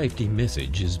 This safety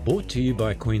message is brought to you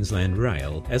by Queensland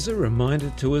Rail as a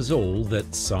reminder to us all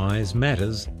that size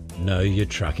matters. Know your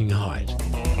trucking height.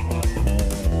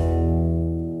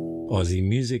 Aussie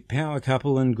music power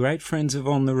couple and great friends of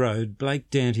On the Road, Blake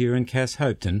Dantier and Cass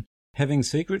Hopton, having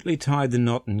secretly tied the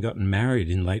knot and gotten married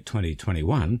in late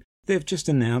 2021, they've just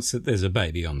announced that there's a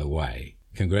baby on the way.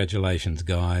 Congratulations,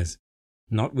 guys.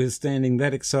 Notwithstanding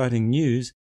that exciting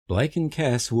news, Blake and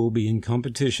Cass will be in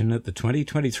competition at the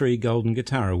 2023 Golden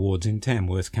Guitar Awards in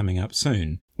Tamworth coming up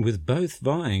soon, with both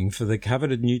vying for the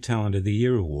coveted New Talent of the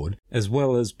Year award, as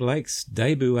well as Blake's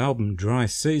debut album Dry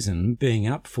Season being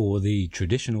up for the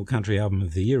Traditional Country Album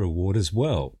of the Year award as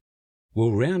well.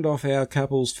 We'll round off our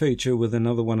couples feature with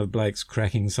another one of Blake's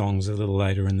cracking songs a little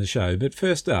later in the show, but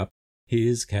first up,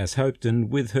 here's Cass Hopton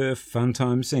with her fun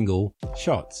time single,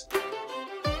 Shots.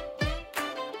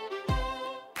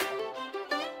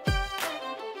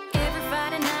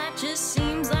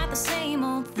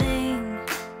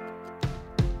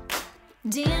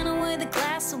 Dinner with a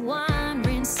glass of wine,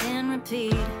 rinse and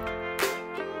repeat.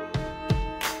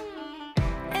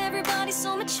 Everybody's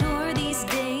so mature these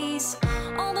days.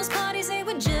 All those parties, they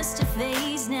were just a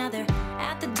phase. Now they're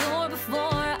at the door before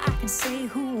I can say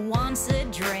who wants a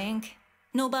drink.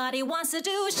 Nobody wants to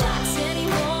do shots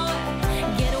anymore.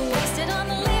 Get wasted on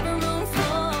the living room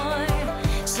floor.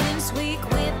 Since we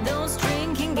quit those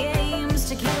drinking games,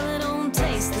 tequila don't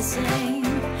taste the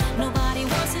same. Nobody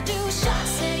wants to do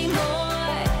shots anymore.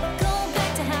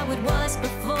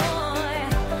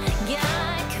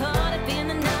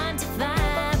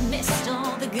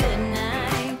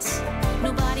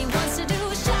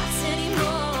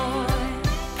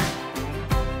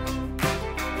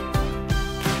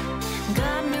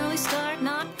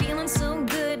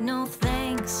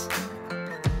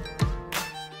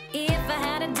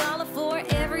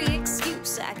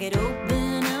 I could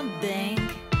open a bank.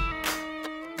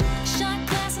 Shot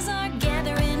glasses are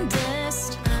gathering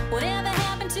dust. Whatever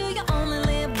happened to you only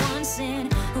live once,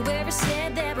 and whoever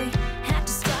said that we have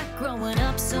to start growing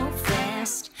up so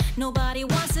fast. Nobody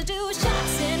wants to do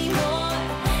shots anymore.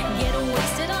 Get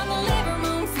wasted on the living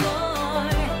room floor.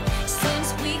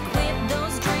 Since we quit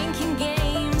those drinking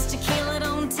games, tequila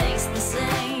don't taste the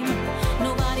same.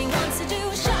 Nobody wants to do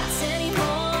shots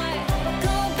anymore.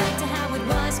 Go back to how it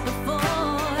was before.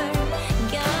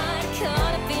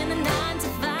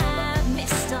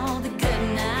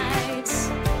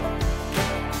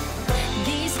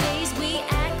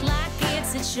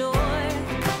 Sure,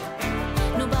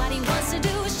 nobody wants to do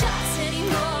shots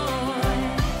anymore.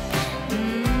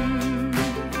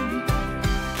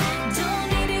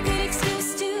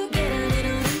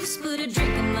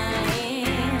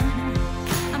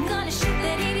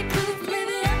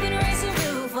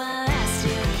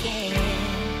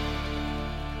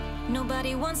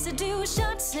 Nobody wants to do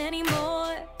shots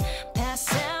anymore.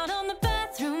 Pass out on the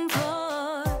bathroom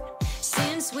floor.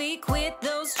 Since we quit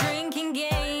those drinking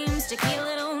games,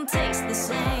 tequila don't taste the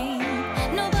same.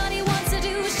 Nobody wants to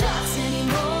do shots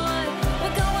anymore.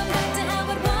 We're going back to how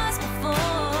it was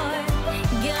before.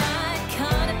 Got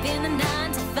caught up in the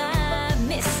 9 to 5,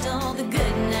 missed all the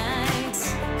good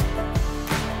nights.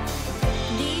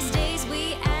 These days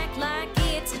we act like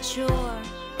it's a chore.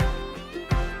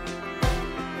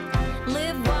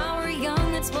 Live while we're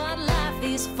young, that's what life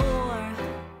is for.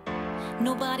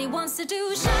 Nobody wants to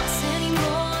do shots anymore.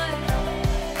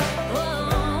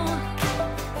 Whoa.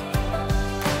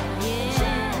 Yeah.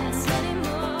 Shots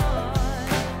anymore.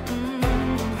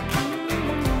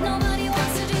 Nobody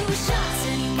wants to do shots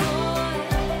anymore.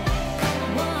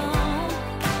 Whoa.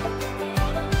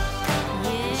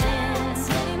 Yeah. Shots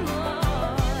anymore.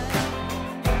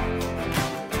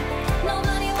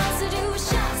 Nobody wants to do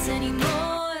shots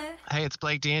anymore. Hey, it's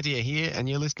Blake D'Antia here, and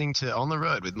you're listening to On the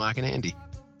Road with Mike and Andy.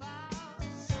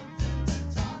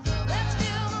 Let's give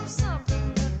them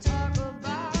something to talk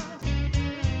about.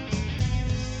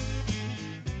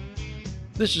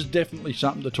 This is definitely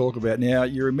something to talk about. Now,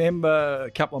 you remember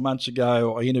a couple of months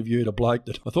ago I interviewed a bloke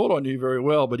that I thought I knew very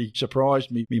well, but he surprised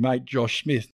me, my mate Josh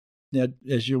Smith. Now,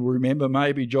 as you'll remember,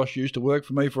 maybe Josh used to work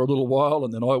for me for a little while,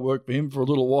 and then I worked for him for a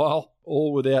little while,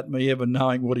 all without me ever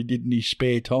knowing what he did in his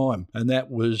spare time, and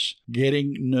that was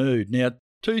getting nude. Now,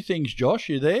 two things, Josh,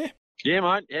 you there? Yeah,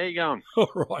 mate. How you going?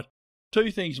 All right.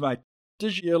 Two things, mate.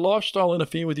 Does your lifestyle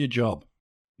interfere with your job?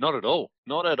 Not at all.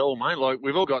 Not at all, mate. Like,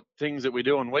 we've all got things that we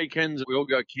do on weekends. We all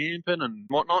go camping and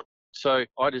whatnot. So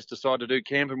I just decided to do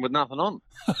camping with nothing on.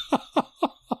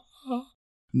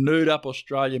 Nude Up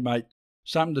Australia, mate.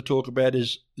 Something to talk about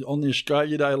is on the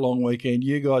Australia Day long weekend,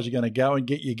 you guys are going to go and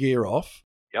get your gear off.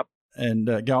 Yep.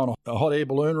 And go on a hot air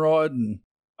balloon ride. And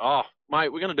Oh,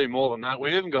 mate, we're going to do more than that.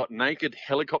 We've even got naked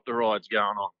helicopter rides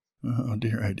going on. oh,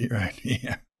 dear,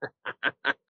 yeah.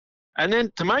 And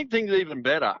then to make things even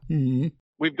better, Mm-hmm.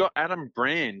 we've got Adam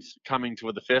Brand coming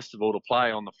to the festival to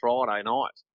play on the Friday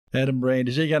night. Adam Brand,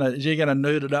 is he gonna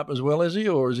nude it up as well, is he,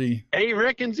 or is he? He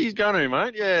reckons he's going to,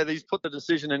 mate. Yeah, he's put the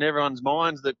decision in everyone's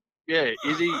minds that, yeah,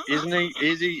 is he, isn't he,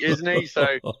 is he, isn't he? So,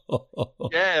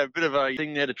 yeah, a bit of a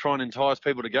thing there to try and entice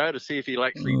people to go to see if he'll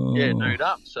actually, nude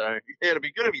up. So, yeah, it'll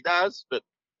be good if he does, but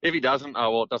if he doesn't,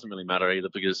 oh, well, it doesn't really matter either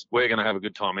because we're going to have a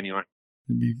good time anyway.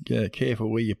 Be careful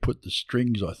where you put the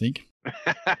strings, I think.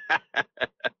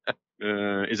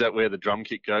 Is that where the drum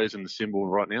kit goes and the cymbal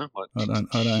right now? Like,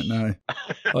 I don't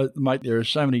know. Mate, there are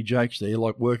so many jokes there,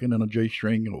 like working on a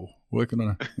G-string or working on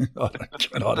a... I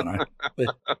don't know. It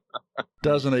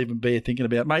doesn't even bear thinking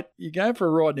about. Mate, you go for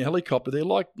a ride in a helicopter, they're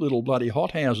like little bloody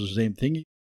hothouses, them thing.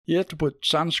 You have to put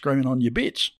sunscreen on your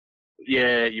bits.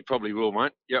 Yeah, you probably will,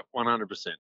 mate. Yep, 100%.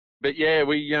 But yeah,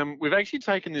 we've actually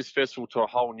taken this festival to a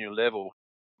whole new level.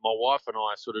 My wife and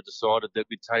I sort of decided that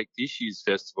we'd take this year's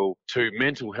festival to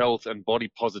mental health and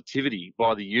body positivity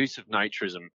by the use of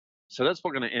naturism. So that's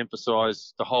what we're going to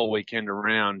emphasise the whole weekend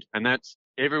around, and that's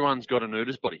everyone's got a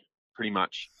nudist body, pretty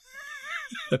much.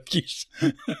 Yes.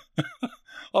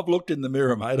 I've looked in the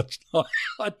mirror, mate.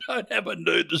 I don't have a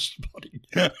nudist body.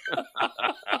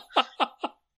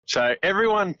 So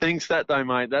everyone thinks that though,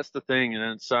 mate. That's the thing,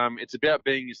 and it's about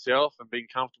being yourself and being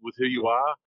comfortable with who you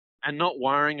are, and not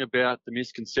worrying about the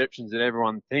misconceptions that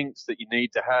everyone thinks that you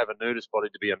need to have a nudist body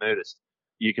to be a nudist.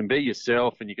 You can be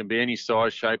yourself, and you can be any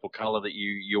size, shape, or colour that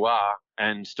you are,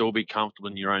 and still be comfortable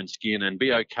in your own skin and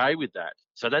be okay with that.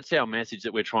 So that's our message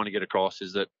that we're trying to get across: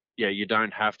 is that yeah, you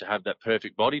don't have to have that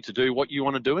perfect body to do what you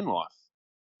want to do in life.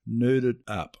 Nude it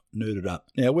up.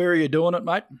 Now, where are you doing it,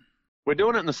 mate? We're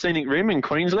doing it in the Scenic Rim in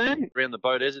Queensland, around the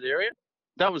Beaudesert area.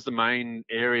 That was the main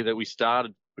area that we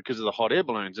started because of the hot air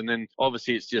balloons. And then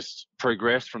obviously it's just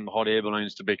progressed from the hot air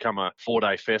balloons to become a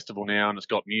 4-day festival now, and it's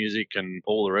got music and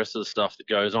all the rest of the stuff that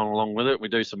goes on along with it. We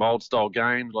do some old style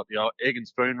games like the old egg and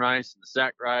spoon race and the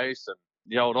sack race and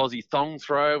the old Aussie thong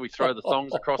throw. We throw the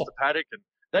thongs across the paddock, and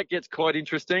that gets quite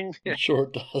interesting. I'm sure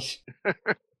it does.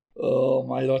 Oh,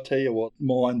 mate, I tell you what,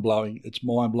 mind-blowing. It's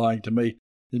mind-blowing to me.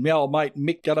 Is my old mate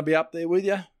Mick going to be up there with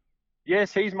you?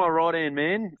 Yes, he's my right-hand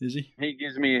man. Is he? He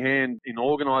gives me a hand in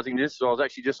organising this. So I was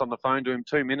actually just on the phone to him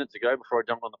 2 minutes ago before I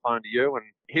jumped on the phone to you, and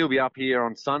he'll be up here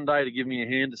on Sunday to give me a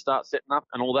hand to start setting up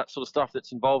and all that sort of stuff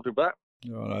that's involved with that.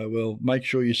 Righto, well, make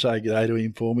sure you say good day to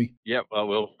him for me. Yep, I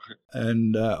will.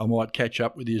 And I might catch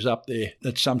up with you up there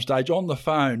at some stage on the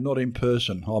phone, not in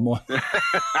person. I might.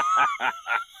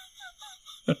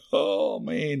 Oh,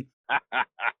 man.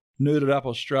 Nude It Up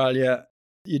Australia.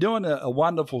 You're doing a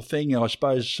wonderful thing. I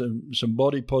suppose some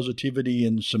body positivity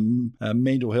and some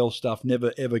mental health stuff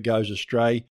never, ever goes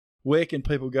astray. Where can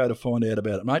people go to find out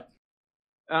about it, mate?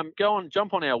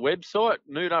 Jump on our website,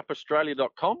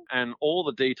 nudeupaustralia.com, and all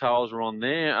the details are on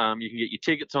there. You can get your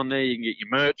tickets on there, you can get your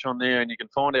merch on there, and you can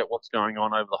find out what's going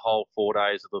on over the whole 4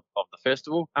 days of the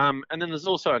festival. And then there's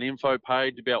also an info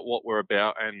page about what we're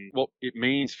about and what it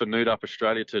means for Nude Up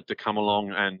Australia to come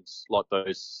along and like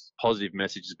those positive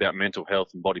messages about mental health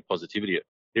and body positivity.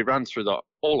 It runs through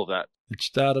all of that. It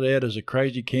started out as a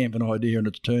crazy camping idea and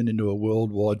it's turned into a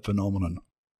worldwide phenomenon.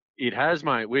 It has,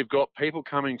 mate. We've got people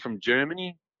coming from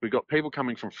Germany. We've got people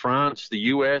coming from France, the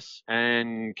US,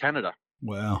 and Canada.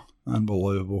 Wow,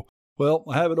 unbelievable. Well,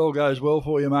 I hope it all goes well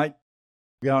for you, mate.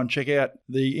 Go and check out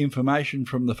the information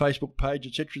from the Facebook page,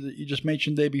 etc., that you just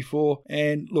mentioned there before.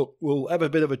 And look, we'll have a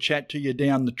bit of a chat to you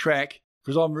down the track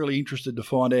because I'm really interested to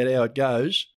find out how it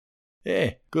goes.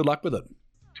 Yeah, good luck with it.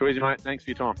 Too easy, mate. Thanks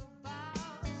for your time.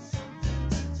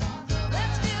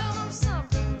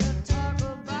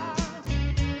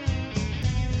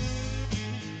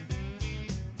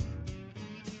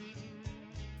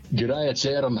 G'day, it's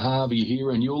Adam Harvey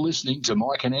here, and you're listening to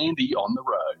Mike and Andy on the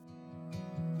road.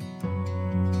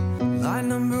 Line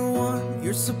number one,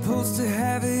 you're supposed to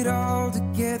have it all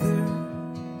together.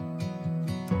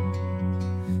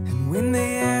 And when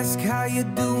they ask how you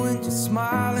doing, just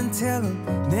smile and tell them,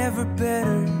 never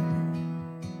better.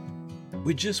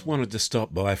 We just wanted to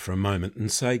stop by for a moment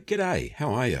and say, g'day,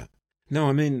 how are you? No,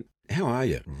 I mean, how are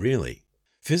you, really?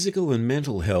 Physical and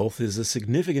mental health is a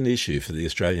significant issue for the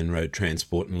Australian road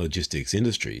transport and logistics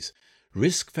industries.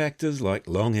 Risk factors like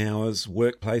long hours,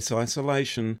 workplace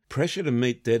isolation, pressure to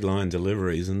meet deadline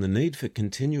deliveries and the need for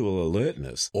continual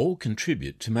alertness all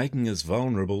contribute to making us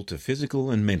vulnerable to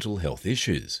physical and mental health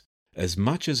issues. As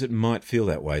much as it might feel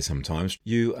that way sometimes,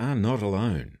 you are not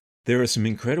alone. There are some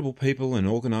incredible people and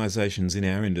organisations in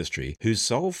our industry whose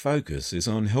sole focus is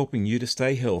on helping you to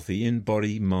stay healthy in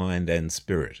body, mind and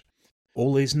spirit.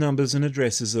 All these numbers and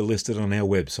addresses are listed on our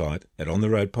website at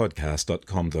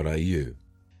ontheroadpodcast.com.au.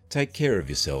 Take care of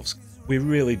yourselves. We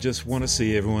really just want to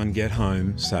see everyone get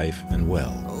home safe and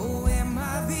well. Oh, am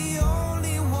I the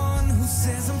only one who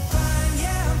says I'm fine?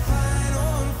 Yeah, I'm fine.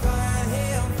 Oh, I'm fine.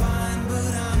 Hey, I'm fine,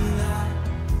 but I'm not.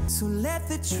 So let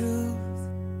the truth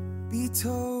be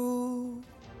told.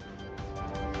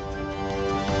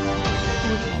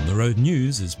 On the Road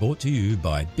News is brought to you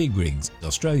by Big Rigs,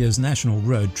 Australia's national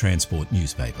road transport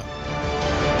newspaper.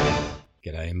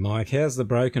 G'day, Mike. How's the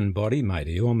broken body, mate?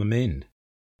 Are you on the mend?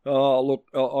 Oh, look,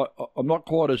 I'm not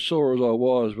quite as sore as I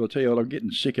was, but I'll tell you what, I'm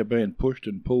getting sick of being pushed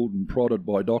and pulled and prodded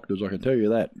by doctors, I can tell you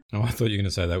that. Oh, I thought you were going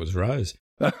to say that was Rose.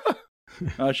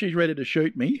 She's ready to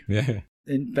shoot me. Yeah.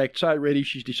 In fact, so ready,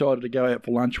 she's decided to go out for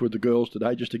lunch with the girls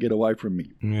today just to get away from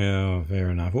me. Yeah,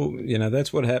 fair enough. Well, you know,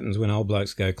 that's what happens when old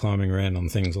blokes go climbing around on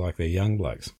things like they're young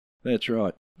blokes. That's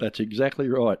right. That's exactly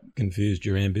right. Confused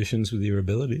your ambitions with your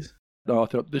abilities. No, I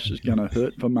thought this is going to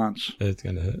hurt for months. It's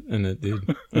going to hurt, and it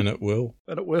did, and it will.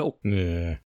 And it will.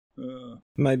 Yeah.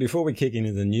 Mate, before we kick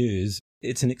into the news,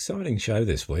 it's an exciting show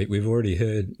this week. We've already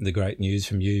heard the great news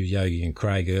from you, Yogi and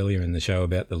Craig, earlier in the show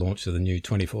about the launch of the new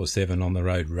 24/7 on the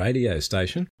road radio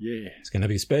station. Yeah. It's going to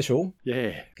be special.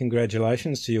 Yeah.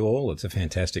 Congratulations to you all. It's a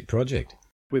fantastic project.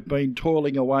 We've been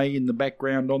toiling away in the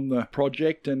background on the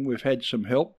project and we've had some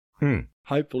help.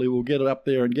 Hopefully we'll get it up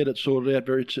there and get it sorted out.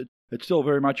 It's still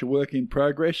very much a work in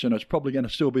progress, and it's probably going to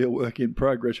still be a work in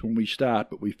progress when we start,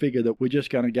 but we figure that we're just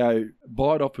going to go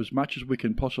bite off as much as we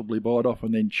can possibly bite off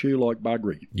and then chew like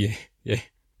buggery. Yeah,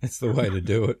 that's the way to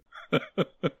do it.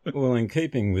 Well, in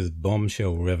keeping with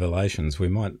bombshell revelations, we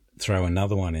might throw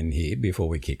another one in here before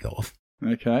we kick off.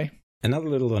 Okay. Another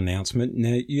little announcement.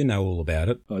 Now, you know all about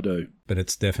it. I do. But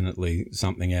it's definitely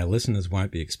something our listeners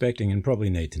won't be expecting and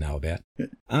probably need to know about. Yeah.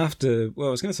 After, well,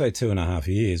 I was going to say 2.5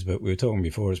 years, but we were talking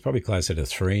before, it's probably closer to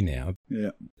 3 now.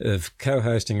 Yeah. Of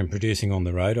co-hosting and producing On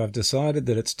the Road, I've decided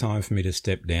that it's time for me to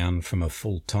step down from a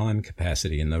full-time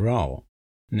capacity in the role.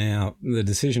 Now, the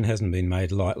decision hasn't been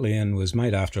made lightly and was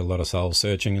made after a lot of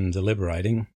soul-searching and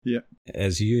deliberating. Yeah.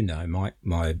 As you know, Mike,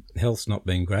 my health's not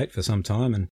been great for some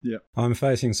time and I'm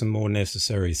facing some more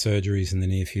necessary surgeries in the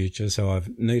near future, so I've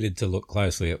needed to look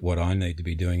closely at what I need to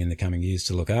be doing in the coming years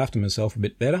to look after myself a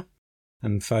bit better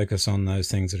and focus on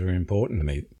those things that are important to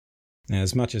me. Now,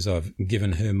 as much as I've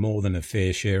given her more than a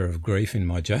fair share of grief in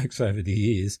my jokes over the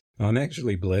years, I'm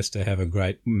actually blessed to have a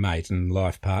great mate and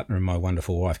life partner in my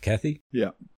wonderful wife, Kathy. Yeah.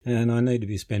 And I need to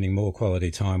be spending more quality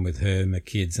time with her, my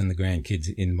kids and the grandkids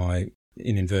in my,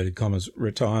 in inverted commas,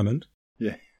 retirement.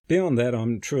 Yeah. Beyond that,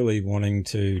 I'm truly wanting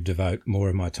to devote more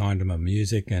of my time to my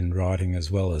music and writing, as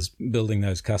well as building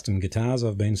those custom guitars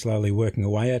I've been slowly working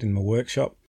away at in my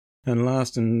workshop. And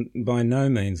last and by no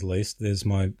means least, there's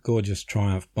my gorgeous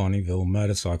Triumph Bonneville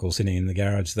motorcycle sitting in the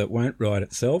garage that won't ride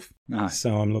itself. No.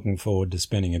 So I'm looking forward to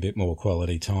spending a bit more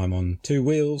quality time on two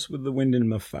wheels with the wind in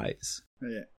my face.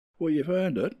 Yeah. Well, you've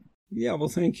earned it. Yeah, well,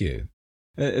 thank you.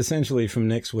 Essentially, from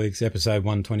next week's episode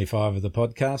 125 of the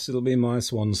podcast, it'll be my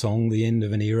swan song, the end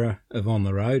of an era of On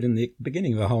the Road and the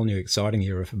beginning of a whole new exciting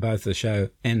era for both the show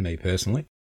and me personally.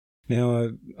 Now,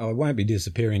 I won't be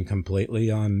disappearing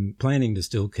completely. I'm planning to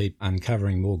still keep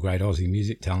uncovering more great Aussie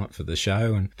music talent for the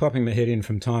show and popping my head in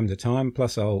from time to time,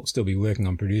 plus I'll still be working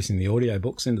on producing the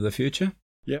audiobooks into the future.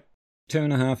 Yep.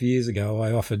 2.5 years ago,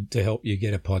 I offered to help you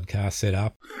get a podcast set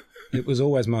up. It was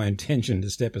always my intention to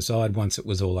step aside once it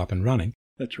was all up and running.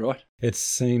 That's right. It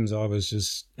seems I was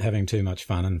just having too much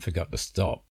fun and forgot to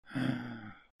stop.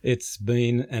 It's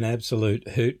been an absolute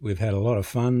hoot. We've had a lot of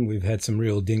fun. We've had some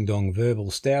real ding-dong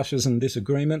verbal stoushes and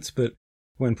disagreements, but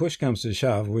when push comes to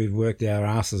shove, we've worked our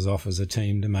asses off as a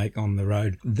team to make On the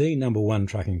Road the #1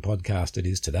 trucking podcast it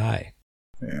is today.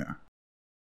 Yeah.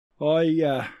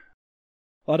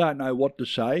 I don't know what to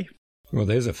say. Well,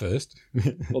 there's a first.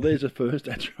 Well, there's a first,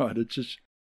 that's right. It's just,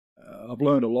 I've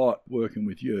learned a lot working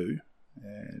with you,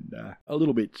 and a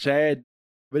little bit sad.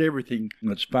 But everything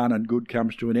that's fun and good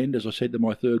comes to an end, as I said to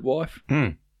my third wife.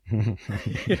 Mm.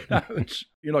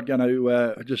 You're not going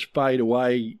to just fade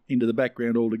away into the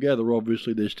background altogether.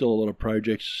 Obviously, there's still a lot of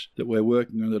projects that we're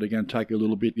working on that are going to take a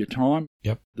little bit of your time.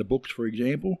 Yep. The books, for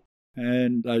example,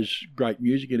 and those great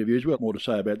music interviews. We've got more to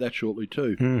say about that shortly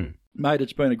too. Mm. Mate,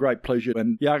 it's been a great pleasure,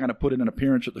 and you're going to put in an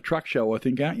appearance at the truck show, I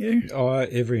think, aren't you? Oh,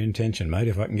 every intention, mate.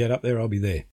 If I can get up there, I'll be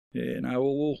there. Yeah,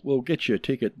 no, we'll get you a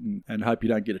ticket and hope you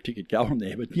don't get a ticket going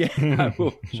there. But yeah, no,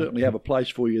 we'll certainly have a place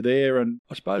for you there. And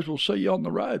I suppose we'll see you on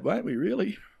the road, won't we,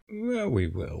 really? Well, we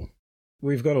will.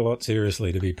 We've got a lot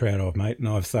seriously to be proud of, mate, and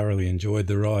I've thoroughly enjoyed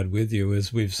the ride with you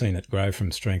as we've seen it grow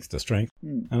from strength to strength.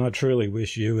 Mm. And I truly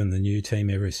wish you and the new team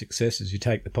every success as you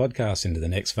take the podcast into the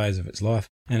next phase of its life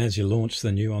and as you launch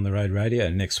the new On the Road radio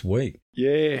next week.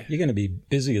 Yeah. You're going to be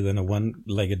busier than a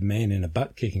one-legged man in a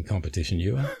butt-kicking competition,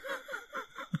 you are.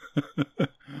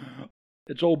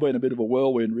 It's all been a bit of a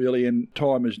whirlwind, really, and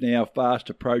time is now fast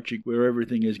approaching where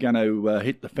everything is going to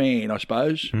hit the fan, I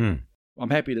suppose. Mm. I'm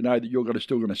happy to know that you're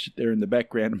still going to sit there in the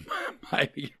background and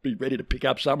maybe be ready to pick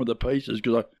up some of the pieces,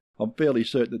 because I'm fairly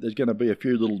certain that there's going to be a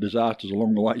few little disasters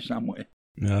along the way somewhere.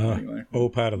 No, anyway. All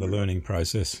part of the learning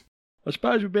process. I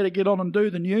suppose we better get on and do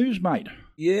the news, mate.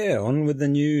 Yeah, on with the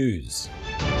news.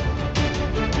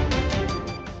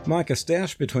 Mike, a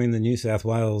stoush between the New South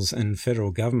Wales and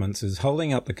federal governments is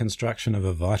holding up the construction of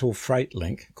a vital freight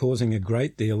link, causing a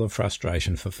great deal of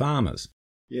frustration for farmers.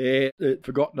 Yeah, they've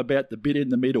forgotten about the bit in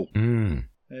the middle,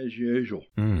 as usual.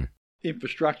 Mm.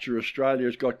 Infrastructure Australia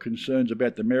has got concerns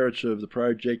about the merits of the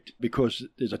project because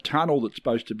there's a tunnel that's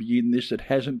supposed to be in this that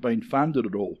hasn't been funded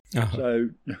at all. Oh. So,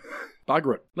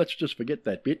 bugger it. Let's just forget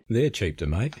that bit. They're cheap to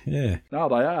make, yeah. No,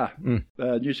 they are.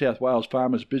 Mm. New South Wales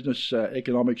Farmers Business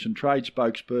Economics and Trade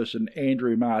spokesperson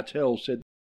Andrew Martell said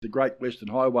the Great Western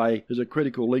Highway is a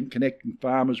critical link connecting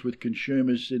farmers with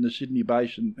consumers in the Sydney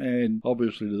Basin and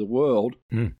obviously to the world,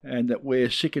 and that we're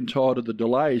sick and tired of the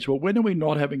delays. Well, when are we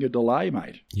not having a delay,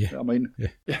 mate? Yeah. I mean,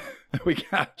 we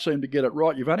can't seem to get it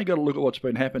right. You've only got to look at what's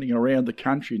been happening around the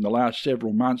country in the last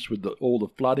several months with all the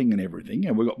flooding and everything,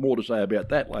 and we've got more to say about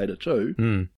that later too.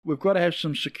 Mm. We've got to have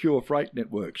some secure freight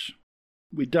networks.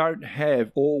 We don't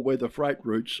have all-weather freight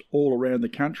routes all around the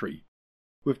country.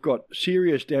 We've got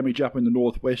serious damage up in the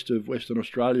northwest of Western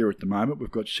Australia at the moment.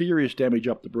 We've got serious damage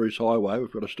up the Bruce Highway.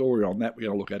 We've got a story on that we're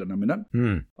going to look at in a minute.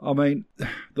 Mm. I mean,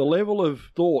 the level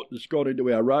of thought that's gone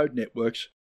into our road networks,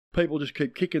 people just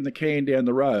keep kicking the can down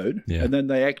the road, and then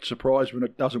they act surprised when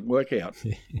it doesn't work out.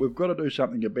 We've got to do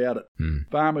something about it. Mm.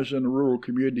 Farmers and rural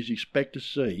communities expect to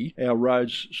see our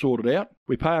roads sorted out.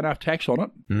 We pay enough tax on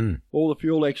it. Mm. All the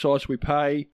fuel excise we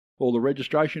pay, all the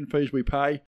registration fees we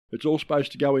pay, it's all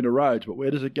supposed to go into roads, but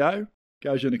where does it go? It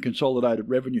goes into consolidated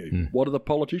revenue. Mm. What do the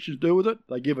politicians do with it?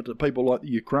 They give it to people like the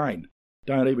Ukraine.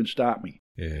 Don't even start me.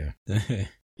 Yeah.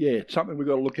 Yeah, it's something we've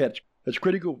got to look at. It's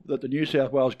critical that the New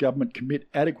South Wales government commit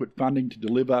adequate funding to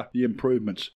deliver the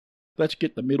improvements. Let's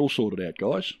get the middle sorted out,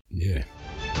 guys. Yeah.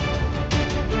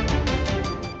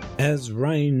 As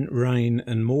rain,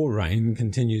 and more rain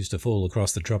continues to fall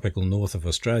across the tropical north of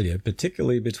Australia,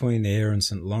 particularly between Ayr and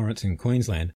St Lawrence in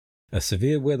Queensland, a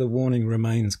severe weather warning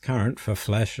remains current for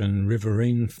flash and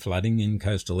riverine flooding in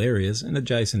coastal areas and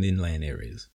adjacent inland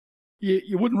areas.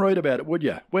 You wouldn't read about it, would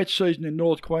you? Wet season in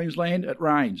North Queensland, it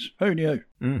rains. Who knew?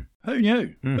 Mm. Who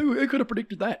knew? Mm. Who could have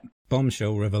predicted that?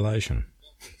 Bombshell revelation.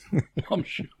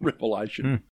 Bombshell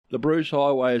revelation. The Bruce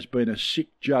Highway has been a sick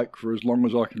joke for as long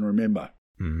as I can remember.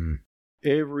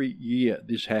 Every year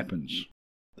this happens.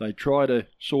 They try to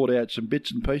sort out some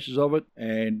bits and pieces of it,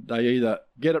 and they either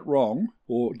get it wrong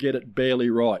or get it barely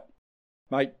right.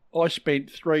 Mate, I spent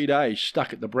 3 days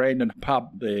stuck at the Brandon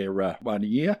pub there one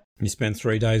year. You spent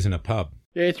 3 days in a pub?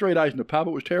 Yeah, 3 days in a pub.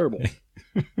 It was terrible.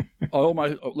 I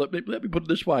almost, let me put it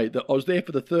this way, that I was there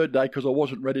for the third day because I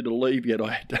wasn't ready to leave yet.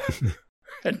 I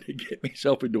had to get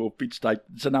myself into a fit state.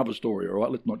 It's another story, all right?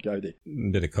 Let's not go there.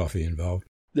 A bit of coffee involved.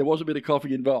 There was a bit of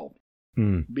coffee involved.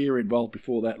 Beer involved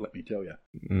before that, let me tell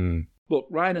you. Look,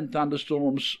 rain and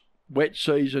thunderstorms, wet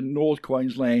season, North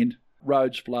Queensland,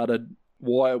 roads flooded.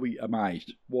 Why are we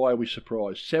amazed? Why are we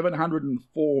surprised?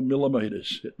 704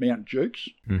 millimetres at Mount Jukes,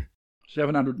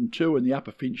 702 in the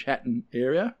Upper Finch Hatton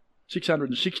area,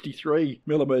 663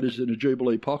 millimetres in the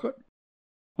Jubilee Pocket.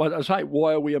 But I say,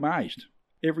 why are we amazed?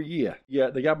 Every year,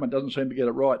 the government doesn't seem to get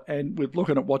it right. And we're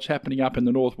looking at what's happening up in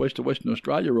the northwest of Western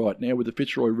Australia right now with the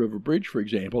Fitzroy River Bridge, for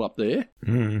example, up there.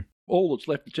 All that's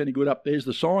left that's any good up there is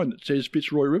the sign that says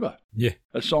Fitzroy River. Yeah.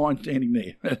 A sign standing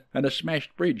there and a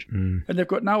smashed bridge. And they've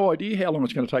got no idea how long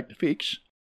it's going to take to fix.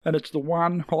 And it's the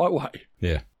one highway.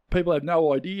 Yeah. People have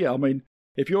no idea. I mean,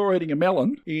 if you're eating a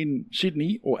melon in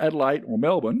Sydney or Adelaide or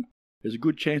Melbourne, there's a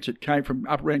good chance it came from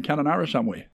up around Kununurra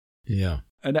somewhere. Yeah.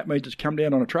 And that means it's come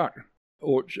down on a truck.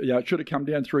 Or it should have come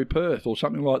down through Perth or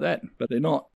something like that, but they're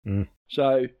not.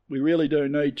 So we really do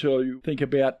need to think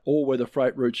about all-weather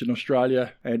freight routes in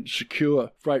Australia and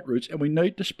secure freight routes, and we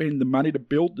need to spend the money to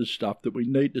build this stuff that we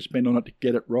need to spend on it to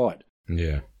get it right.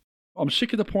 Yeah. I'm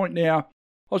sick of the point now.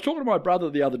 I was talking to my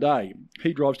brother the other day.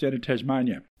 He drives down in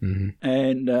Tasmania,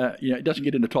 and it doesn't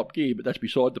get into top gear, but that's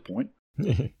beside the point.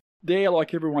 They're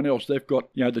like everyone else. They've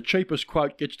got, the cheapest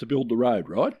quote gets to build the road,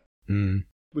 right?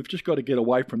 We've just got to get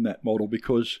away from that model,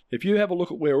 because if you have a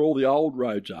look at where all the old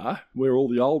roads are, where all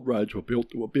the old roads were built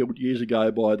years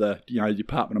ago by the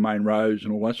Department of Main Roads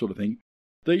and all that sort of thing,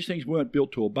 these things weren't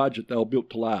built to a budget, they were built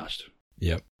to last.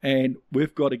 Yep. And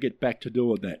we've got to get back to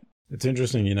doing that. It's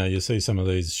interesting, you see some of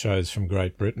these shows from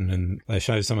Great Britain and they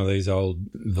show some of these old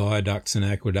viaducts and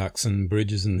aqueducts and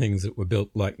bridges and things that were built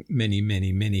like many,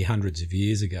 many, many hundreds of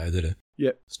years ago that are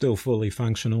still fully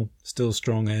functional, still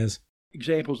strong as.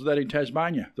 Examples of that in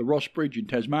Tasmania, the Ross Bridge in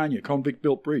Tasmania,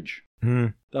 convict-built bridge.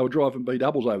 They were driving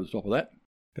B-doubles over the top of that.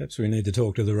 Perhaps we need to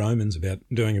talk to the Romans about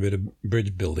doing a bit of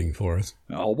bridge building for us.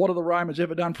 Oh, what have the Romans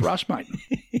ever done for us, mate?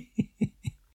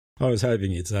 I was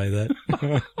hoping you'd say that.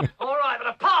 All right, but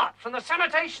apart from the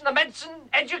sanitation, the medicine,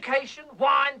 education,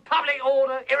 wine, public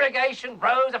order, irrigation,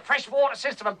 roads, a fresh water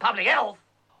system and public health,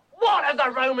 what have the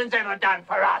Romans ever done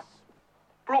for us?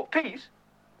 Brought peace?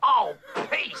 Oh,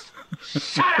 peace!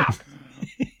 Shut up!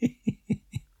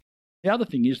 The other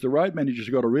thing is the road managers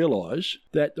have got to realise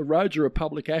that the roads are a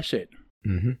public asset.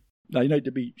 They need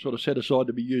to be sort of set aside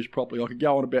to be used properly. I could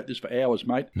go on about this for hours,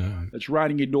 mate. No. It's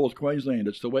raining in North Queensland.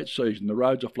 It's the wet season. The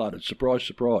roads are flooded. Surprise,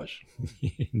 surprise.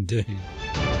 Indeed.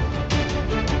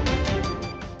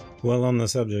 Well, on the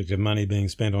subject of money being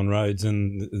spent on roads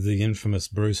and the infamous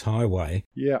Bruce Highway,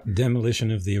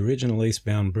 demolition of the original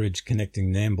eastbound bridge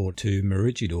connecting Nambour to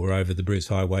Maroochydore over the Bruce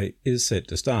Highway is set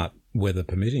to start, weather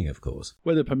permitting, of course.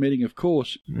 Weather permitting, of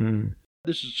course.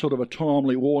 This is sort of a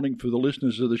timely warning for the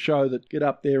listeners of the show that get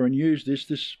up there and use this.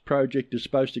 This project is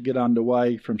supposed to get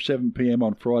underway from 7 p.m.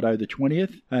 on Friday the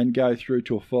 20th and go through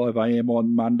till 5 a.m.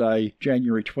 on Monday,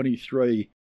 January 23.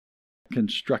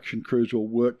 Construction crews will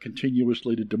work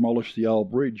continuously to demolish the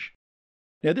old bridge.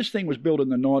 Now, this thing was built in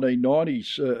the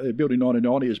 1990s, built in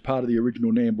 1990 as part of the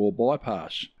original Nambour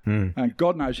bypass. And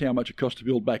God knows how much it cost to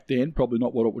build back then, probably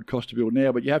not what it would cost to build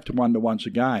now, but you have to wonder once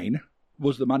again,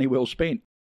 was the money well spent?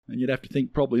 And you'd have to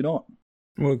think probably not.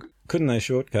 Well, couldn't they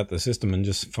shortcut the system and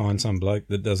just find some bloke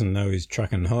that doesn't know his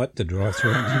trucking height to drive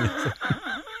through underneath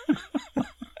it?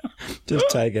 Just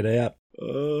take it out.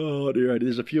 Oh, dear.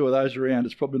 There's a few of those around.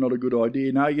 It's probably not a good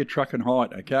idea. Know your trucking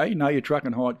height, okay? Know your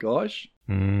trucking height, guys.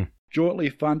 Jointly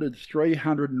funded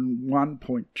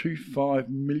 $301.25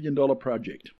 million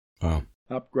project. Wow.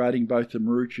 Upgrading both the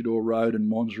Maroochydore Road and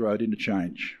Mons Road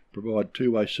interchange. Provide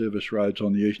two-way service roads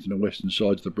on the eastern and western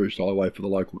sides of the Bruce Highway for the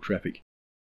local traffic.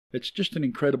 It's just an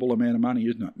incredible amount of money,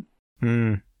 isn't it?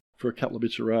 For a couple of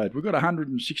bits of road. We've got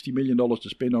 $160 million to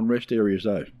spend on rest areas,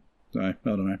 though. So, I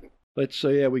don't know. Let's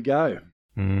see how we go.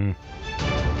 Mate,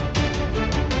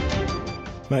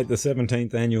 the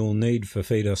 17th annual Need for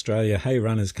Feed Australia Hay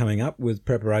Run is coming up with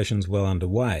preparations well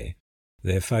underway.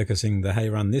 They're focusing the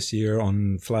hay run this year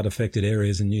on flood-affected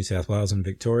areas in New South Wales and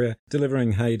Victoria,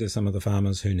 delivering hay to some of the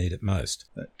farmers who need it most.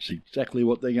 That's exactly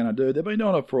what they're going to do. They've been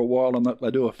doing it for a while and they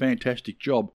do a fantastic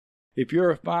job. If you're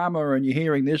a farmer and you're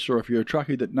hearing this, or if you're a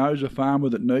truckie that knows a farmer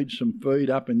that needs some feed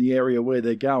up in the area where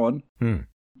they're going,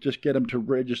 just get them to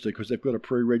register because they've got to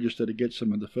pre-register to get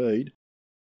some of the feed.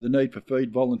 The Need for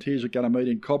Feed volunteers are going to meet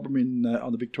in Cobram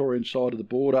on the Victorian side of the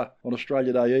border on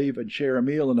Australia Day Eve and share a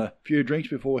meal and a few drinks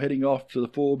before heading off to the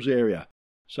Forbes area.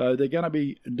 So they're going to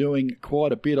be doing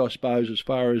quite a bit, I suppose, as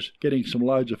far as getting some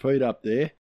loads of feed up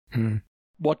there.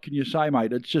 What can you say,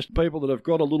 mate? It's just people that have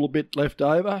got a little bit left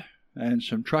over and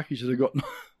some truckies that have got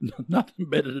nothing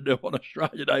better to do on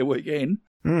Australia Day weekend.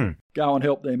 Go and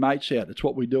help their mates out. It's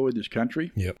what we do in this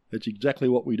country. Yep. It's exactly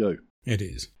what we do. It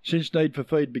is. Since Need for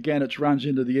Feed began its runs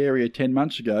into the area 10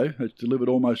 months ago, it's delivered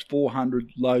almost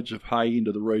 400 loads of hay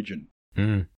into the region.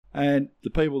 And the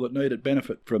people that need it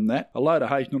benefit from that. A load of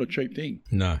hay is not a cheap thing.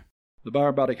 No. The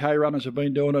Burrabuttock Hay Runners have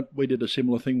been doing it. We did a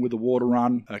similar thing with the water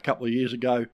run a couple of years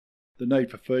ago. The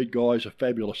Need for Feed guys are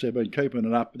fabulous. They've been keeping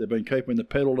it up. They've been keeping the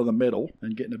pedal to the metal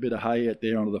and getting a bit of hay out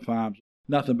there onto the farms.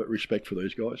 Nothing but respect for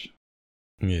these guys.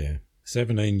 Yeah.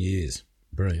 17 years.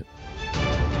 Brilliant.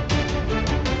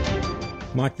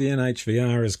 Mike, the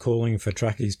NHVR is calling for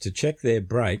truckies to check their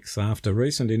brakes after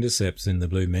recent intercepts in the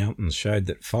Blue Mountains showed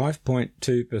that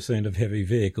 5.2% of heavy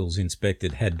vehicles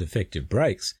inspected had defective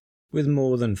brakes, with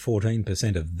more than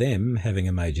 14% of them having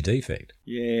a major defect.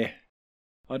 Yeah.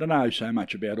 I don't know so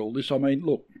much about all this. I mean,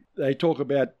 look, they talk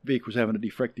about vehicles having a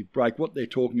defective brake. What they're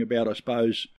talking about, I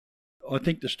suppose, I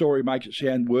think the story makes it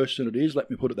sound worse than it is,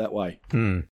 let me put it that way.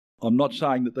 I'm not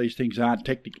saying that these things aren't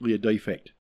technically a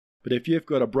defect. But if you've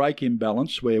got a brake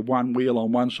imbalance where one wheel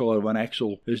on one side of an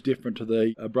axle is different to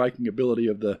the braking ability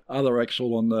of the other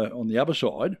axle on the other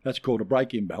side, that's called a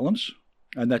brake imbalance,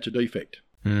 and that's a defect.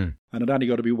 And it only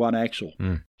got to be one axle.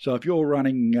 So if you're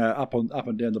running up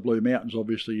and down the Blue Mountains,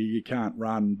 obviously you can't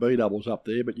run B-doubles up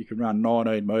there, but you can run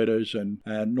 19 metres and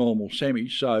normal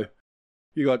semis. So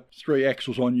you got 3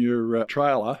 axles on your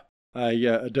trailer.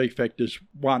 A defect is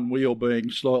one wheel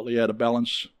being slightly out of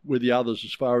balance with the others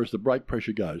as far as the brake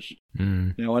pressure goes.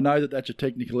 Now, I know that that's a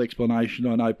technical explanation.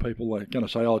 I know people are going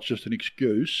to say, oh, it's just an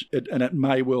excuse, and it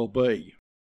may well be.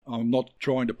 I'm not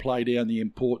trying to play down the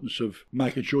importance of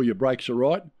making sure your brakes are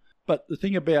right. But the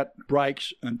thing about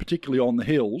brakes, and particularly on the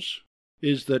hills,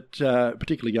 is that,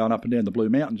 particularly going up and down the Blue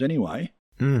Mountains anyway,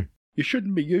 you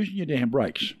shouldn't be using your damn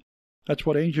brakes. That's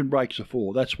what engine brakes are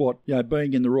for. That's what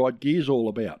being in the right gear's all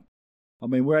about. I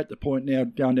mean, we're at the point now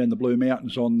going down the Blue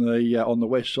Mountains on the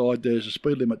west side. There's a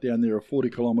speed limit down there of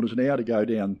 40 kilometres an hour to go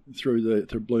down through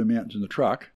the Blue Mountains in the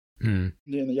truck. Down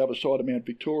the other side of Mount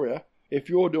Victoria, if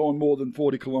you're doing more than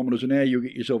 40 kilometres an hour, you'll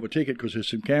get yourself a ticket because there's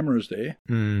some cameras there.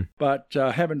 But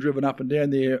having driven up and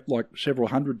down there like several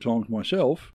hundred times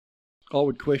myself, I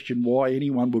would question why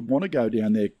anyone would want to go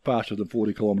down there faster than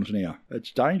 40 kilometres an hour.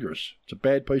 It's dangerous. It's a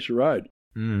bad piece of road.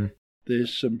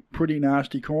 There's some pretty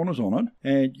nasty corners on it,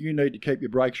 and you need to keep your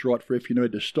brakes right for if you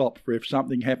need to stop, for if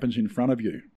something happens in front of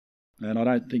you. And I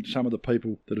don't think some of the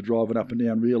people that are driving up and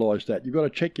down realise that. You've got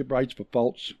to check your brakes for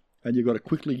faults, and you've got to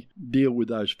quickly deal with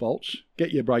those faults.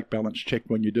 Get your brake balance checked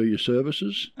when you do your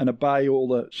services, and obey all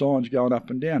the signs going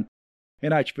up and down.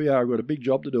 NHVR have got a big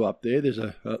job to do up there. There's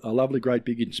a lovely, great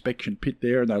big inspection pit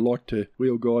there, and they like to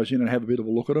wheel guys in and have a bit of a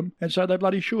look at them. And so they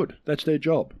bloody should. That's their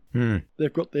job.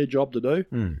 They've got their job to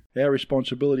do. Our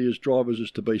responsibility as drivers is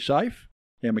to be safe.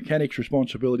 Our mechanics'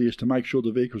 responsibility is to make sure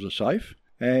the vehicles are safe.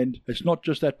 And it's not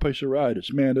just that piece of road,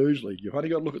 it's Mount Ousley. You've only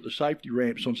got to look at the safety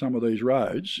ramps on some of these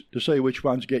roads to see which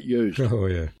ones get used. Oh,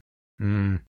 yeah.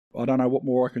 I don't know what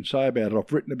more I can say about it.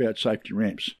 I've written about safety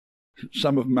ramps.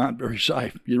 Some of them aren't very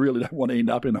safe. You really don't want to end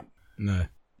up in them. No.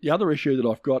 The other issue that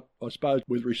I've got, I suppose,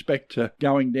 with respect to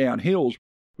going down hills,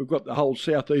 we've got the whole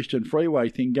Southeastern Freeway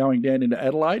thing going down into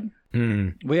Adelaide.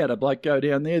 We had a bloke go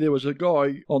down there. There was a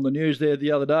guy on the news there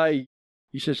the other day.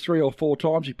 He says 3 or 4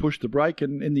 times he pushed the brake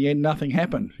and in the end nothing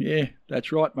happened. Yeah,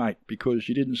 that's right, mate, because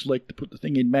you didn't select to put the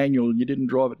thing in manual and you didn't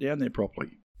drive it down there properly.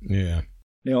 Yeah.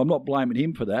 Now, I'm not blaming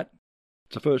him for that.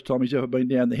 It's the first time he's ever been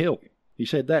down the hill. He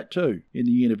said that too in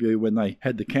the interview when they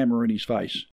had the camera in his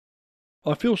face.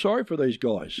 I feel sorry for these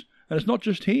guys. And it's not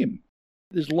just him.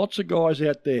 There's lots of guys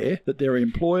out there that their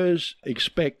employers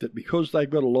expect that because they've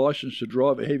got a licence to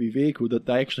drive a heavy vehicle that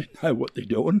they actually know what they're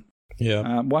doing.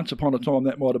 Yeah. Once upon a time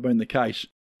that might have been the case.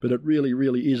 But it really,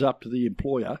 really is up to the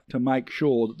employer to make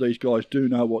sure that these guys do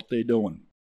know what they're doing.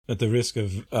 At the risk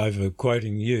of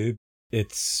over-quoting you,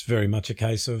 it's very much a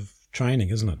case of training,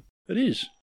 isn't it? It is.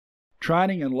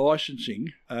 Training and licensing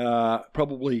are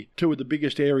probably 2 of the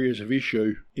biggest areas of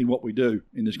issue in what we do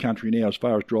in this country now as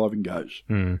far as driving goes.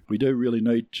 We do really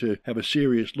need to have a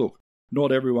serious look.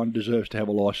 Not everyone deserves to have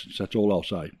a licence, that's all I'll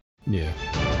say. Yeah.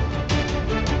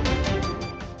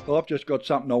 Well, I've just got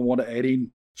something I want to add in.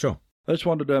 Sure. I just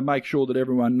wanted to make sure that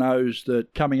everyone knows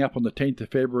that coming up on the 10th of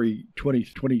February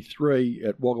 2023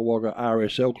 at Wagga Wagga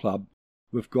RSL Club,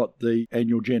 we've got the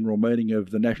annual general meeting of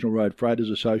the National Road Freighters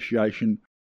Association.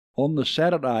 On the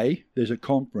Saturday, there's a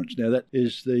conference. Now, that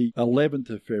is the 11th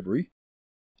of February.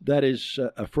 That is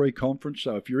a free conference,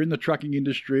 so if you're in the trucking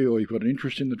industry or you've got an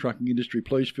interest in the trucking industry,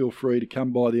 please feel free to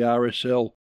come by the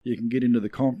RSL. You can get into the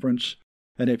conference.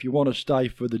 And if you want to stay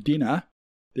for the dinner,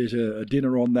 there's a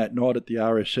dinner on that night at the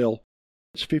RSL.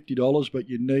 It's $50, but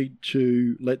you need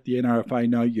to let the NRFA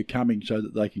know you're coming so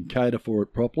that they can cater for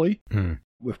it properly.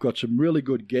 We've got some really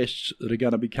good guests that are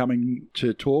going to be coming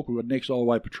to talk. We've got an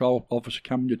ex-Highway Patrol officer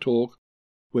coming to talk.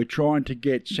 We're trying to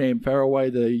get Sam Farraway,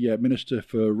 the Minister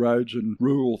for Roads and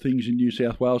Rural Things in New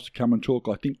South Wales, to come and talk.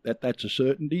 I think that's a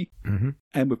certainty.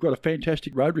 And we've got a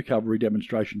fantastic road recovery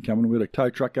demonstration coming. We've got a tow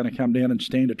truck going to come down and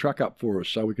stand a truck up for us,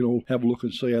 so we can all have a look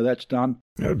and see how that's done.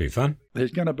 That'll be fun.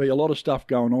 There's going to be a lot of stuff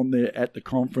going on there at the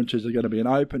conference. There's going to be an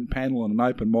open panel and an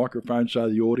open microphone so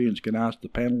the audience can ask the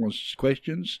panellists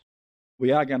questions.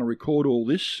 We are going to record all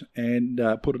this and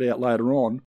put it out later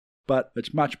on. But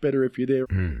it's much better if you're there.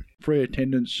 Free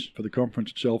attendance for the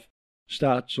conference itself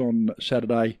starts on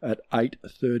Saturday at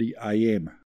 8:30 a.m.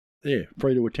 Yeah,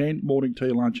 free to attend, morning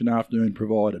tea, lunch and afternoon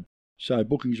provided. So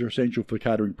bookings are essential for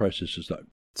catering processes though.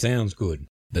 Sounds good.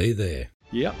 Be there.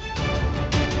 Yep.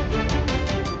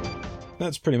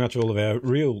 That's pretty much all of our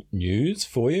real news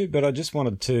for you, but I just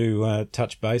wanted to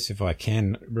touch base, if I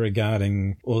can,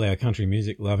 regarding all our country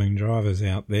music loving drivers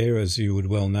out there. As you would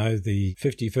well know, the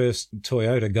 51st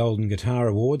Toyota Golden Guitar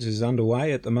Awards is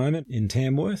underway at the moment in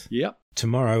Tamworth. Yep.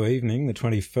 Tomorrow evening, the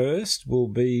 21st, will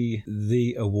be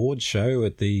the awards show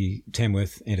at the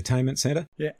Tamworth Entertainment Centre.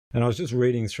 Yeah. And I was just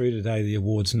reading through today the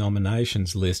awards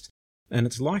nominations list. And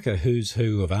it's like a who's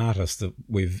who of artists that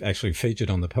we've actually featured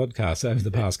on the podcast over the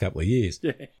past couple of years.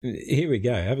 Yeah. Here we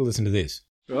go. Have a listen to this.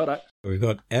 Righto. We've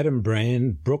got Adam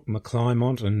Brand, Brooke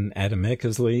McClymont and Adam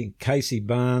Eckersley, Casey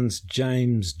Barnes,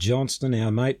 James Johnston,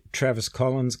 our mate, Travis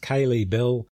Collins, Kaylee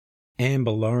Bell,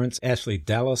 Amber Lawrence, Ashley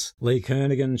Dallas, Lee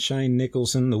Kernigan, Shane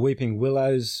Nicholson, The Weeping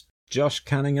Willows, Josh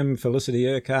Cunningham, Felicity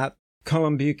Urquhart,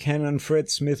 Colin Buchanan, Fred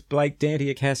Smith, Blake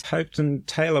Dantia, Cass Hopton,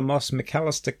 Taylor Moss,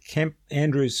 McAllister Kemp,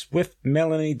 Andrew Swift,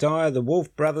 Melanie Dyer, the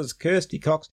Wolf Brothers, Kirsty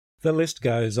Cox. The list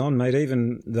goes on, mate.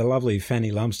 Even the lovely Fanny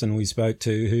Lumsden we spoke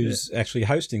to, who's actually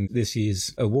hosting this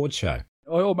year's award show.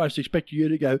 I almost expect you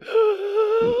to go,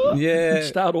 yeah, and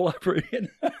start all over again.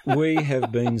 We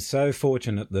have been so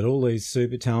fortunate that all these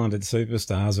super talented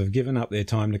superstars have given up their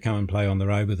time to come and play on the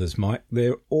road with us, Mike.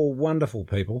 They're all wonderful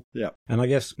people. Yeah. And I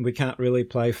guess we can't really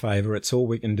play favourites. All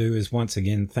we can do is once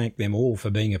again thank them all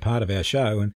for being a part of our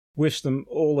show and wish them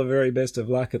all the very best of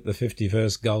luck at the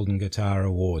 51st Golden Guitar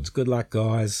Awards. Good luck,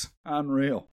 guys.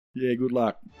 Unreal. Yeah, good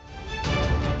luck.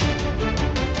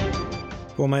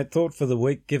 Well, mate, thought for the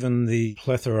week, given the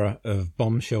plethora of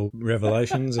bombshell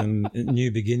revelations and new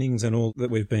beginnings and all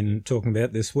that we've been talking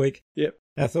about this week. Yep.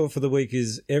 Our thought for the week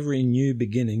is every new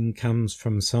beginning comes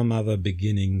from some other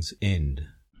beginning's end.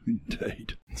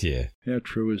 Indeed. Yeah. How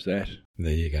true is that?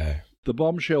 There you go. The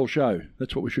Bombshell Show.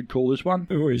 That's what we should call this one.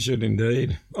 We should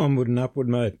indeed. Onward and upward,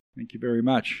 mate. Thank you very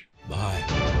much. Bye.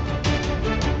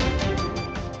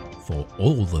 For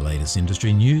all the latest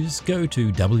industry news, go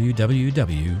to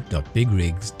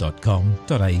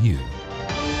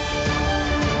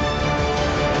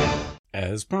www.bigrigs.com.au.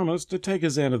 As promised, to take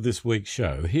us out of this week's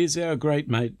show, here's our great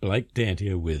mate Blake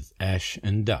Dantia with Ash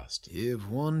and Dust. If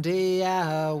one day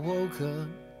I woke up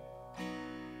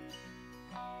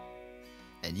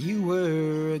and you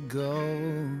were a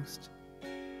ghost,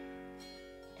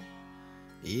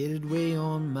 it'd weigh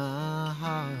on my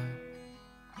heart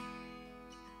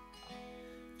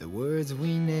the words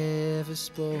we never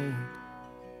spoke.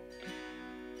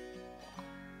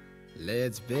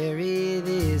 Let's bury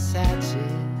this hatchet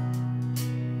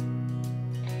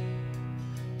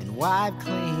and wipe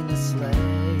clean the slate.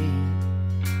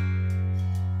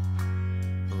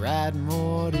 Add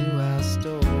more to our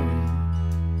story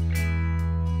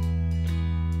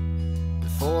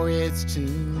before it's too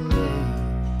late.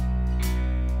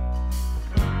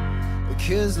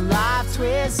 Because life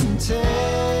twists and turns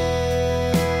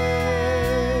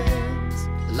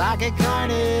like a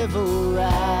carnival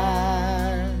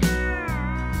ride.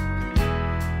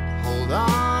 Hold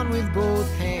on with both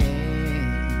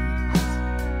hands,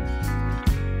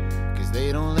 'cause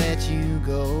they don't let you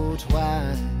go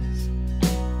twice.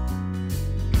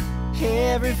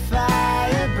 Every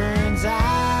fire burns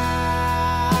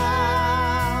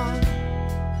out,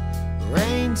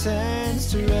 rain turns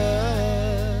to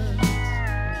rust.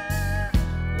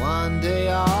 One day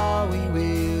all we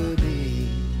will be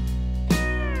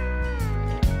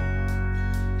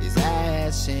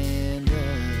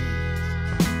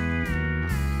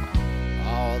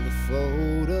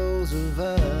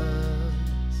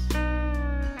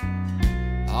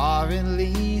are at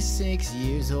least 6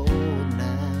 years old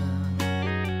now.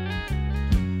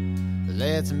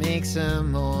 Let's make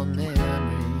some more memories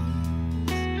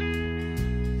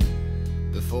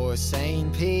before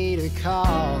St. Peter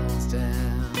calls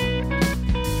down.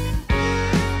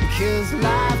 Because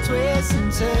life twists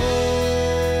and turns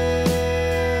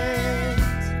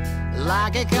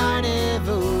like a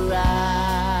carnival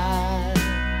ride.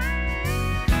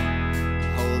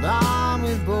 Hold on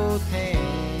with both hands.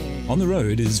 On the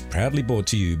Road is proudly brought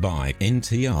to you by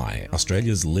NTI,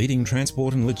 Australia's leading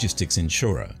transport and logistics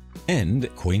insurer,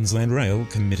 and Queensland Rail,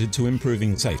 committed to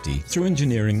improving safety through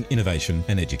engineering, innovation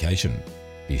and education.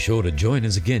 Be sure to join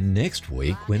us again next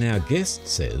week when our guest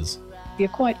says, You're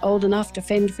quite old enough to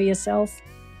fend for yourself.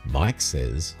 Mike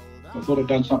says, I thought I'd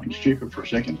done something stupid for a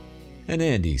second. And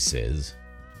Andy says,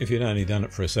 If you'd only done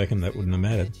it for a second, that wouldn't have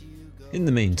mattered. In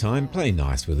the meantime, play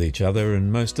nice with each other and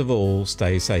most of all,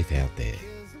 stay safe out there.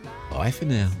 Bye for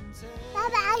now.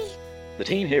 The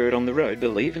team here at On The Road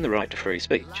believe in the right to free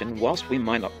speech, and whilst we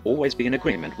might not always be in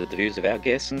agreement with the views of our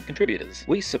guests and contributors,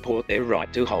 we support their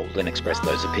right to hold and express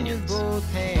those opinions.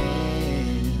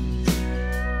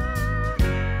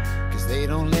 'Cause they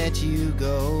don't let you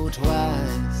go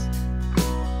twice.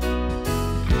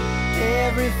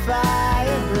 Every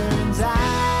fire burns out.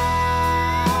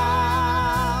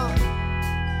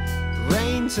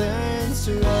 Rain turns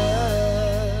to rust.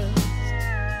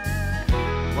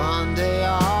 One day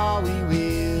all we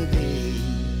will be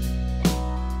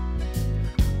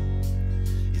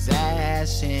is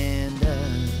ash and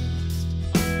dust.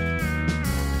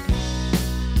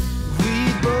 We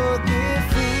both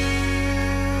refuse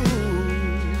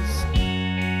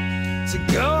to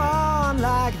go on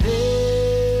like this.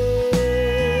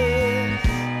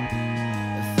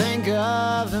 Think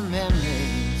of the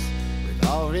memories we've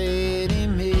already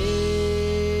missed.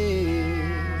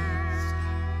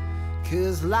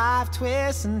 'Cause life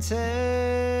twists and turns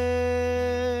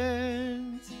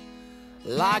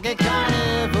like a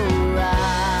carnival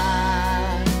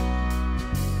ride.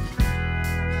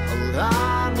 Hold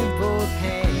on with both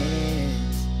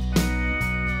hands,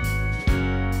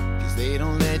 'cause they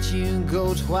don't let you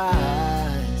go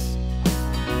twice.